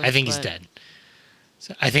death too. Yeah, I think he's dead.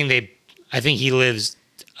 So I think he lives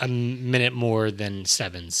a minute more than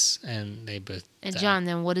Stebbins, and they both. And die. John,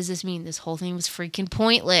 then what does this mean? This whole thing was freaking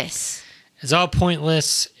pointless. It's all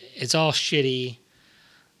pointless. It's all shitty.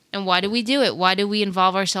 And why do we do it? Why do we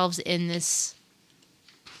involve ourselves in this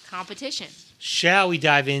competition? Shall we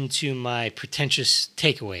dive into my pretentious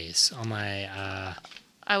takeaways on my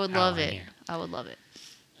I would love it. Here. I would love it.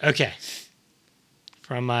 Okay.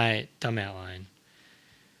 From my dumb outline.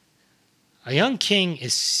 A young king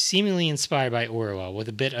is seemingly inspired by Orwell with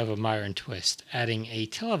a bit of a modern twist, adding a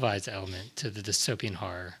televised element to the dystopian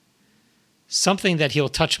horror. Something that he'll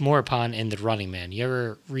touch more upon in The Running Man. You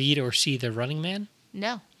ever read or see The Running Man?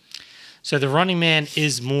 No. So The Running Man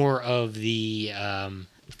is more of the...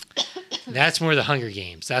 that's more the Hunger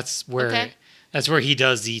Games. That's where he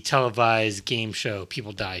does the televised game show,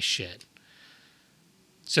 People Die shit.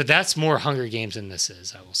 So that's more Hunger Games than this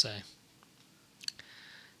is, I will say.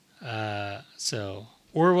 So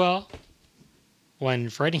Orwell,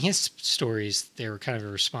 when writing his stories, they were kind of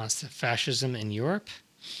a response to fascism in Europe.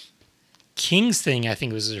 King's thing, I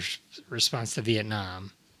think, was a response to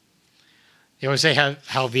Vietnam. They always say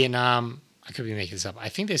how Vietnam, I could be making this up, I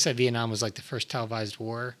think they said Vietnam was like the first televised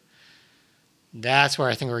war. That's where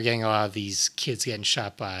I think we're getting a lot of these kids getting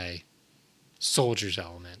shot by soldiers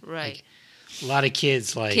element. Right. Like, a lot of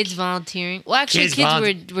kids kids volunteering. Well, actually,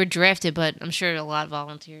 kids were drafted, but I'm sure a lot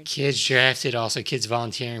volunteered. Kids drafted, also kids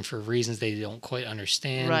volunteering for reasons they don't quite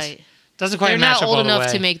understand. Right. Doesn't quite match up all the way. They're not old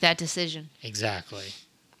enough to make that decision. Exactly.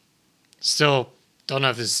 Still don't know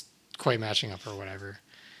if this is quite matching up or whatever.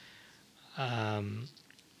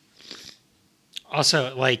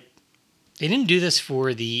 Also, they didn't do this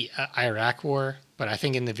for the Iraq War, but I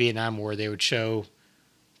think in the Vietnam War they would show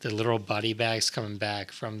the literal body bags coming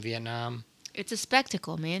back from Vietnam. It's a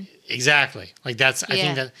spectacle, man. Exactly. I think that's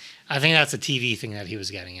a TV thing that he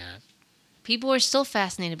was getting at. People are still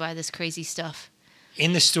fascinated by this crazy stuff.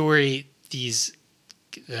 In the story, these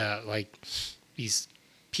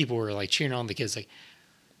people were cheering on the kids,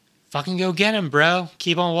 fucking go get him, bro.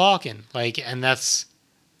 Keep on walking. And that's,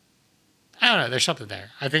 I don't know. There's something there.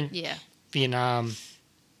 I think Vietnam,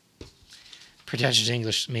 pretentious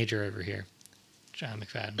English major over here, John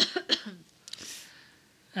McFadden.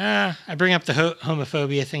 I bring up the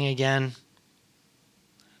homophobia thing again.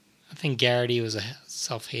 I think Garrity was a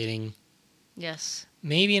self-hating. Yes.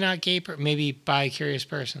 Maybe not gay, maybe bi-curious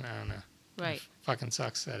person. I don't know. Right. It fucking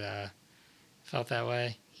sucks that felt that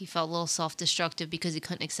way. He felt a little self-destructive because he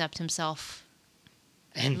couldn't accept himself.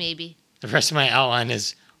 And maybe. The rest of my outline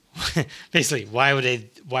is basically why would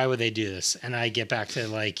they do this? And I get back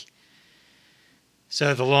to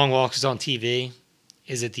so The Long Walk is on TV.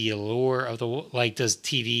 Is it the allure of does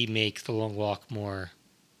TV make The Long Walk more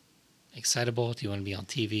excitable? Do you want to be on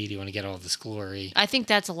TV? Do you want to get all this glory? I think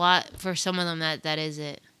that's a lot for some of them. That is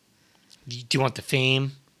it. Do you want the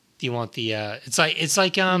fame? Do you want the? It's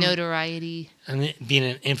like notoriety. And being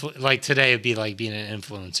an today it'd be like being an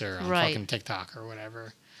influencer on right. fucking TikTok or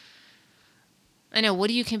whatever. I know. What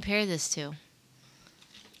do you compare this to?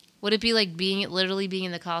 Would it be like literally being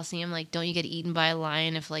in the Coliseum? Don't you get eaten by a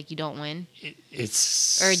lion if you don't win?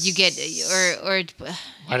 It's or you get or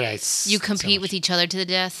why did I you compete with each other to the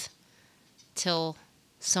death till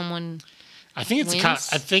someone. I think it's wins?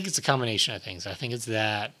 I think it's a combination of things. I think it's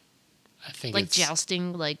that. I think it's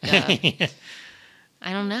jousting, I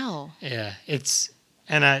don't know. Yeah, it's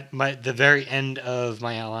the very end of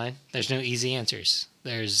my outline. There's no easy answers.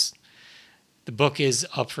 There's The book is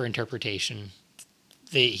up for interpretation.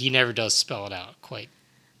 He never does spell it out quite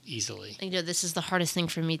easily. This is the hardest thing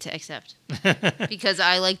for me to accept because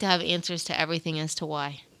I like to have answers to everything as to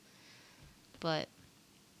why. But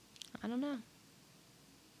I don't know.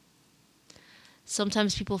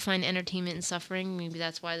 Sometimes people find entertainment in suffering. Maybe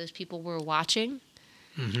that's why those people were watching.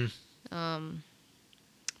 Mm-hmm.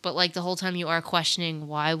 But like the whole time you are questioning,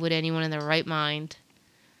 why would anyone in their right mind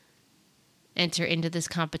enter into this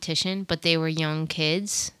competition? But they were young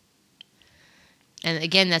kids. And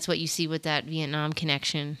again, that's what you see with that Vietnam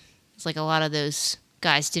connection. It's like a lot of those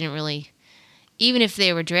guys didn't really, even if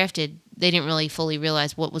they were drafted, they didn't really fully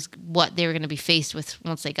realize what they were going to be faced with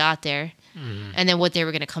once they got there, and then what they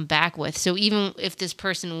were going to come back with. So even if this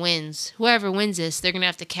person wins, whoever wins this, they're going to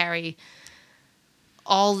have to carry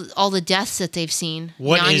all the deaths that they've seen.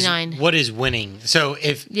 What is winning? So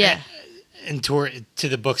if and to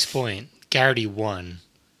the book's point, Garrity won.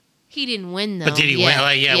 He didn't win though. But did he win?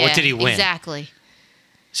 What did he win? Exactly.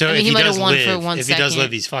 So if he might have won for 1 if second. he does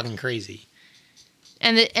live, he's fucking crazy.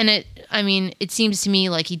 It seems to me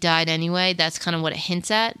like he died anyway. That's kind of what it hints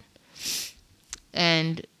at.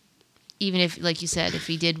 And even if, like you said, if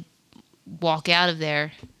he did walk out of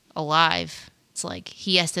there alive, it's like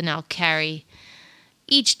he has to now carry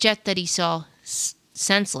each jet that he saw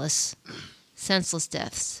senseless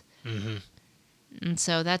deaths. Mm-hmm. And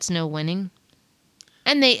so that's no winning.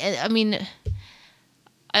 And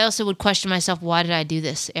I also would question myself, why did I do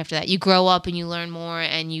this after that? You grow up and you learn more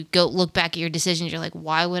and you go look back at your decisions. You're like,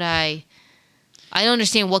 why would I don't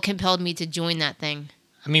understand what compelled me to join that thing.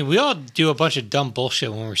 I mean, we all do a bunch of dumb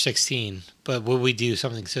bullshit when we're 16, but would we do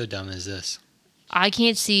something so dumb as this? I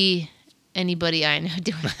can't see anybody I know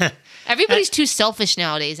doing it. Everybody's too selfish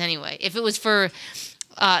nowadays anyway. If it was for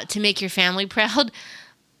to make your family proud,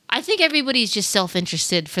 I think everybody's just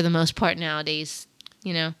self-interested for the most part nowadays,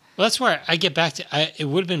 Well, that's where I get back to. It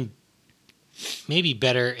would have been maybe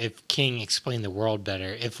better if King explained the world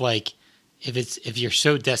better. If you're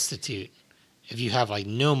so destitute, if you have like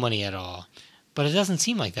no money at all, but it doesn't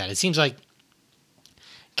seem like that. It seems like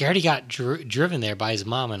Garrity got driven there by his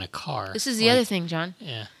mom in a car. This is the other thing, John.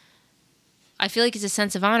 Yeah, I feel like it's a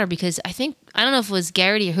sense of honor because I don't know if it was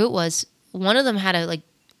Garrity or who it was. One of them had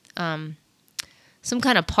some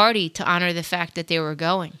kind of party to honor the fact that they were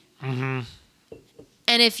going. Mm-hmm.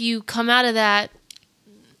 And if you come out of that,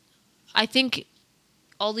 I think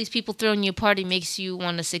all these people throwing you a party makes you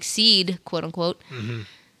want to succeed, quote unquote. Mm-hmm.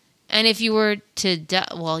 And if you were to die,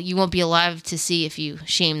 well, you won't be alive to see if you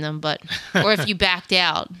shame them, or if you backed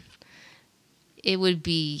out, it would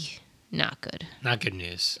be not good. Not good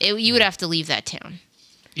news. You would have to leave that town.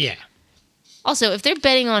 Yeah. Also, if they're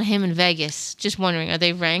betting on him in Vegas, just wondering, are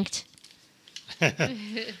they ranked?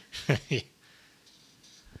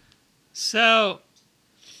 So,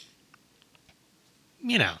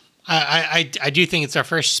 I do think it's our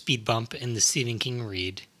first speed bump in the Stephen King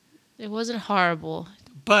read. It wasn't horrible.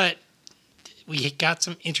 But we got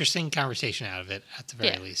some interesting conversation out of it, at the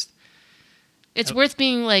very least. It's worth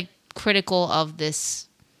being, critical of this.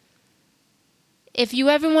 If you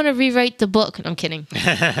ever want to rewrite the book... I'm kidding.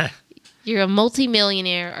 You're a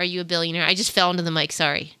multi-millionaire. Are you a billionaire? I just fell into the mic,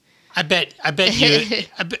 sorry. I bet you...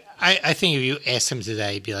 I think if you asked him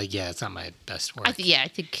today, he'd be like, yeah, it's not my best work. I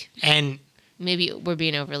think... And... Maybe we're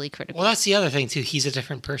being overly critical. Well, that's the other thing, too. He's a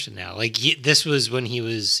different person now. This was when he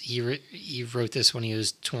wrote this when he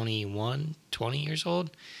was 21, 20 years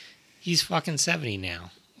old. He's fucking 70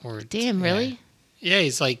 now. Damn, really? Yeah,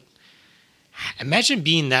 he's like... Imagine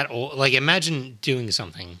being that old. Imagine doing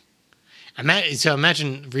something.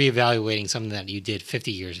 Imagine reevaluating something that you did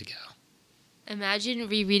 50 years ago. Imagine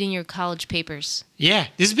rereading your college papers. Yeah,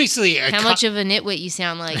 this is basically... How much of a nitwit you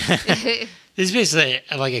sound like. This is basically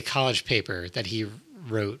like a college paper that he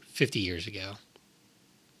wrote 50 years ago.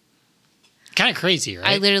 Kind of crazy, right?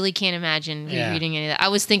 I literally can't imagine rereading any of that. I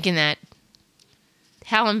was thinking that.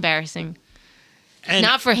 How embarrassing. And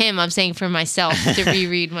not for him, I'm saying for myself to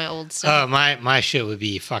reread my old stuff. Oh, my shit would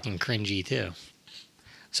be fucking cringy too.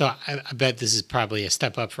 So I bet this is probably a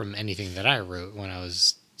step up from anything that I wrote when I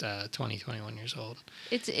was 21 years old.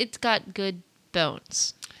 It's got good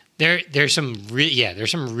bones. There's some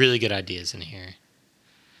really good ideas in here.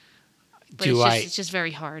 But it's just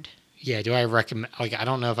very hard. Yeah, do I recommend... I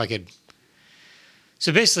don't know if I could...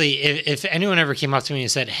 So basically, if anyone ever came up to me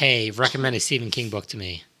and said, hey, recommend a Stephen King book to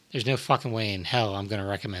me, there's no fucking way in hell I'm going to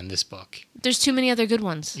recommend this book. There's too many other good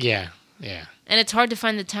ones. Yeah. And it's hard to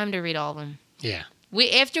find the time to read all of them. Yeah.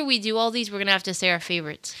 After we do all these, we're going to have to say our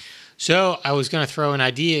favorites. So I was going to throw an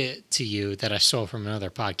idea to you that I stole from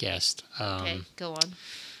another podcast. Okay, go on.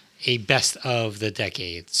 a best of the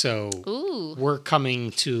decade. So Ooh. we're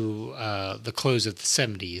coming to the close of the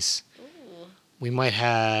 70s. Ooh. We might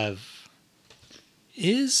have...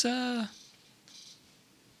 Is the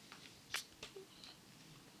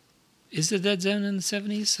Dead Zone in the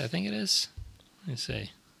 70s? I think it is. Let me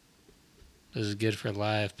see. This is good for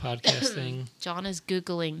live podcasting. John is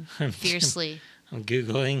Googling fiercely. I'm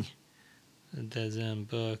Googling the Dead Zone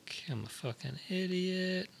book. I'm a fucking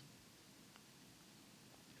idiot.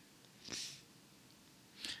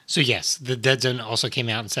 So yes, the Dead Zone also came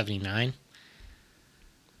out in 79.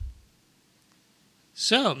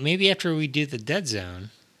 So maybe after we do the Dead Zone,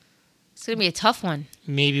 It's going to be a tough one.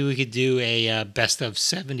 maybe we could do a best of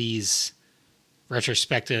 70s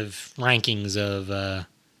retrospective rankings of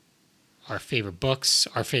our favorite books,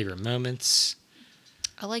 our favorite moments.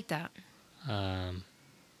 I like that.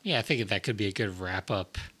 Yeah, I think that could be a good wrap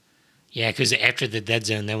up. Yeah, because after the Dead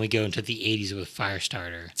Zone, then we go into the 80s with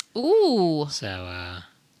Firestarter. Ooh. So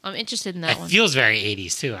I'm interested in that one. it feels very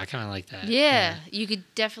 80s too. I kind of like that. Yeah, you could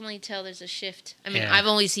definitely tell there's a shift. I mean, Yeah. I've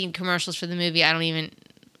only seen commercials for the movie. I don't even...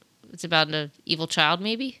 It's about an evil child,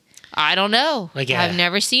 maybe? I don't know. I've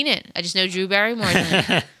never seen it. I just know Drew Barrymore's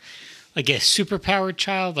in it. Like a superpowered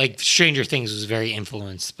child. Like Stranger Things was very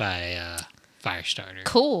influenced by Firestarter.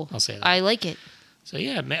 Cool. I'll say that. I like it. So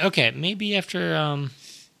yeah, okay. Maybe after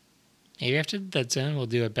the Dead Zone, we'll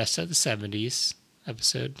do a best of the 70s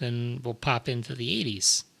episode. Then we'll pop into the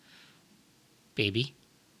 80s. Baby.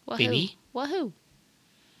 Wahoo. Baby. Wahoo.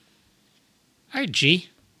 All right, G.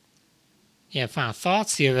 Yeah, final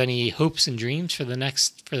thoughts? Do you have any hopes and dreams for the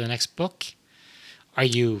next book? Are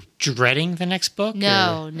you dreading the next book?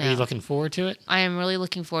 No, or no. Are you looking forward to it? I am really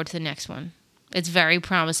looking forward to the next one. It's very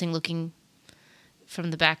promising looking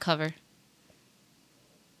from the back cover.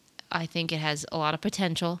 I think it has a lot of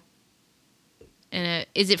potential. And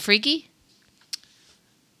is it freaky?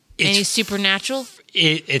 Any supernatural?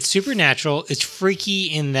 It's supernatural. It's freaky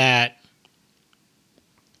in that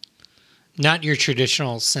not your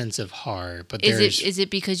traditional sense of horror, but Is it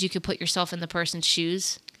because you could put yourself in the person's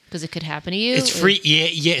shoes? Because it could happen to you? It's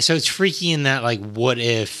yeah. So it's freaky in that, like, what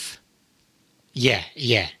if... Yeah.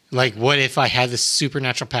 Like, what if I had this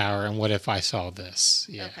supernatural power, and what if I saw this?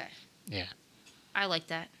 Yeah. Okay. Yeah. I like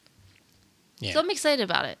that. Yeah. So I'm excited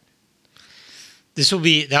about it. That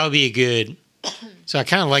would be a good... So I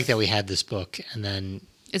kind of like that we had this book, and then...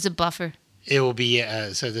 It's a buffer. It will be...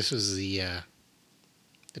 so this was the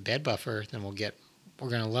bad buffer. Then we're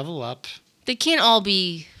going to level up. They can't all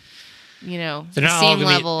be, the They're not all same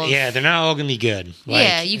gonna level. be, they're not all going to be good.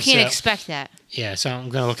 Yeah, you can't expect that. Yeah, so I'm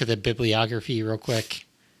going to look at the bibliography real quick.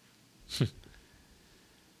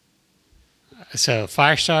 So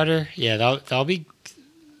Firestarter, yeah, that'll be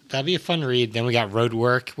a fun read. Then we got Road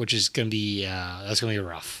Work, which is going to be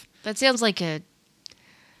rough. That sounds like a...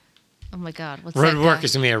 Oh my God, what's Road that Work guy?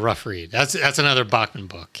 is going to be a rough read. That's another Bachman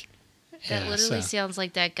book. That literally sounds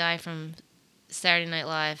like that guy from Saturday Night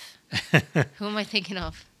Live. Who am I thinking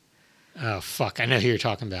of? Oh, fuck. I know who you're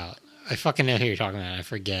talking about. I fucking know who you're talking about. I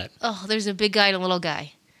forget. Oh, there's a big guy and a little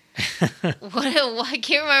guy. I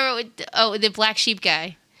can't remember. The Black Sheep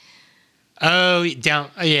guy. Oh,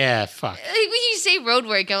 yeah, fuck. When you say Road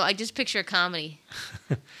Work, I just picture a comedy.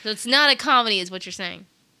 So it's not a comedy is what you're saying.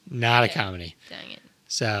 Not a comedy. Dang it.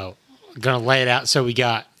 So I'm going to lay it out. So we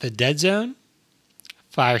got The Dead Zone,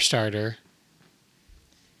 Firestarter,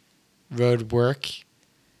 Road Work,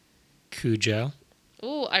 Cujo.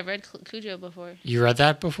 Ooh, I read Cujo before. You read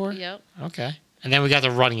that before? Yep. Okay. And then we got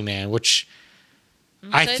The Running Man, which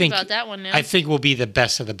I'm excited about that one now. I think will be the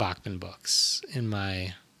best of the Bachman books, in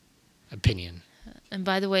my opinion. And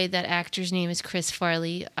by the way, that actor's name is Chris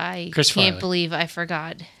Farley. I Chris can't Farley. believe I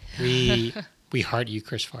forgot. We heart you,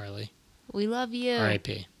 Chris Farley. We love you.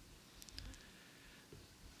 R.I.P.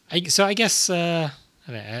 So I guess my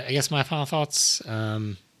final thoughts.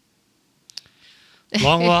 Long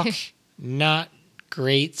Walk, not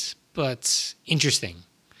great, but interesting.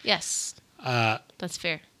 Yes. That's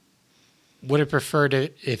fair. Would have preferred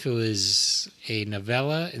it if it was a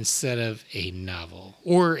novella instead of a novel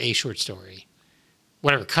or a short story.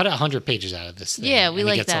 Whatever. Cut 100 pages out of this thing. Yeah, we and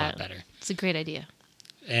like it gets that. a lot better. It's a great idea.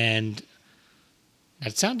 And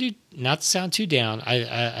not to sound too down.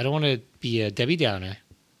 I don't want to be a Debbie Downer.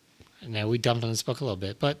 Now we dumped on this book a little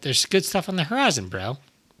bit, but there's good stuff on the horizon, bro.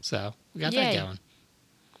 So we got that Yay. going.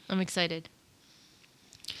 I'm excited.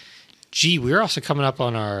 Gee, we're also coming up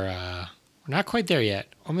on our, we're not quite there yet,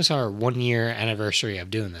 almost our 1 year anniversary of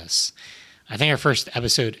doing this. I think our first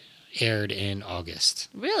episode aired in August.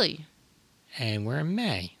 Really? And we're in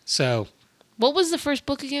May. So, What was the first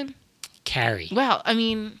book again? Carrie. Wow. I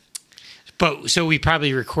mean, So we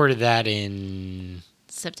probably recorded that in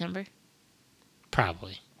September?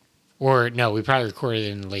 Probably. Or no, we probably recorded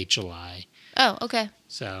it in late July. Oh, okay.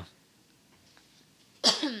 So.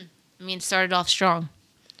 I mean, it started off strong.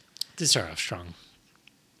 Did start off strong.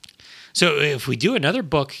 So if we do another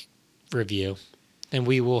book review, then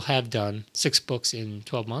we will have done 6 books in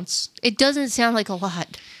 12 months. It doesn't sound like a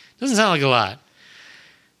lot. Doesn't sound like a lot.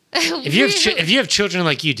 If you have children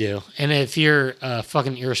like you do, and if you're a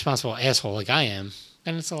fucking irresponsible asshole like I am,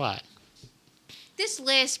 then it's a lot. This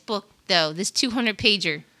last book, though, this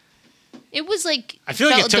 200-pager, it was like... I feel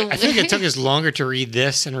like it took us longer to read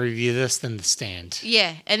this and review this than The Stand.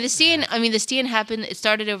 Yeah, and The Stand, I mean, The Stand happened, it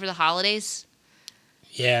started over the holidays.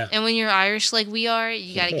 Yeah. And when you're Irish like we are,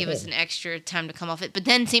 you got to give us an extra time to come off it. But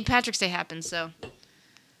then St. Patrick's Day happened, so...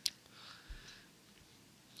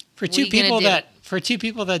 For two people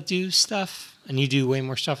that do stuff, and you do way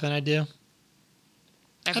more stuff than I do,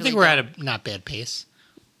 I think we're at a not bad pace.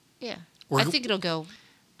 Yeah. I think it'll go...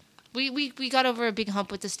 We got over a big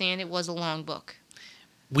hump with The Stand. It was a long book.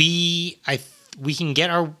 We can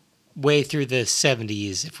get our way through the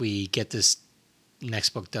 70s if we get this next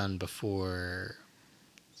book done before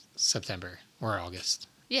September or August.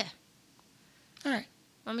 Yeah. All right.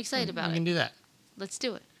 I'm excited about it. We can do that. Let's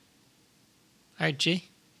do it. All right, G.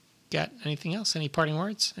 Got anything else? Any parting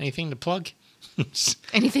words? Anything to plug?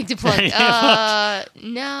 Anything to plug?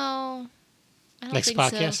 No. I don't next think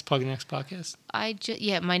podcast? So. Plug the next podcast?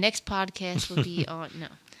 My next podcast will be on... No.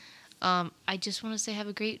 I just want to say have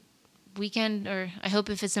a great weekend, or I hope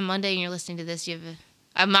if it's a Monday and you're listening to this,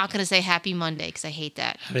 I'm not going to say happy Monday because I hate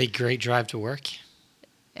that. Have a great drive to work.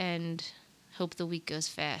 And hope the week goes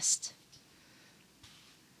fast.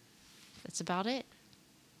 That's about it.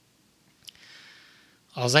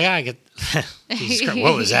 All I gotta get...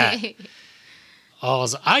 what was that? All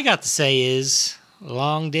I got to say is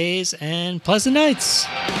long days and pleasant nights.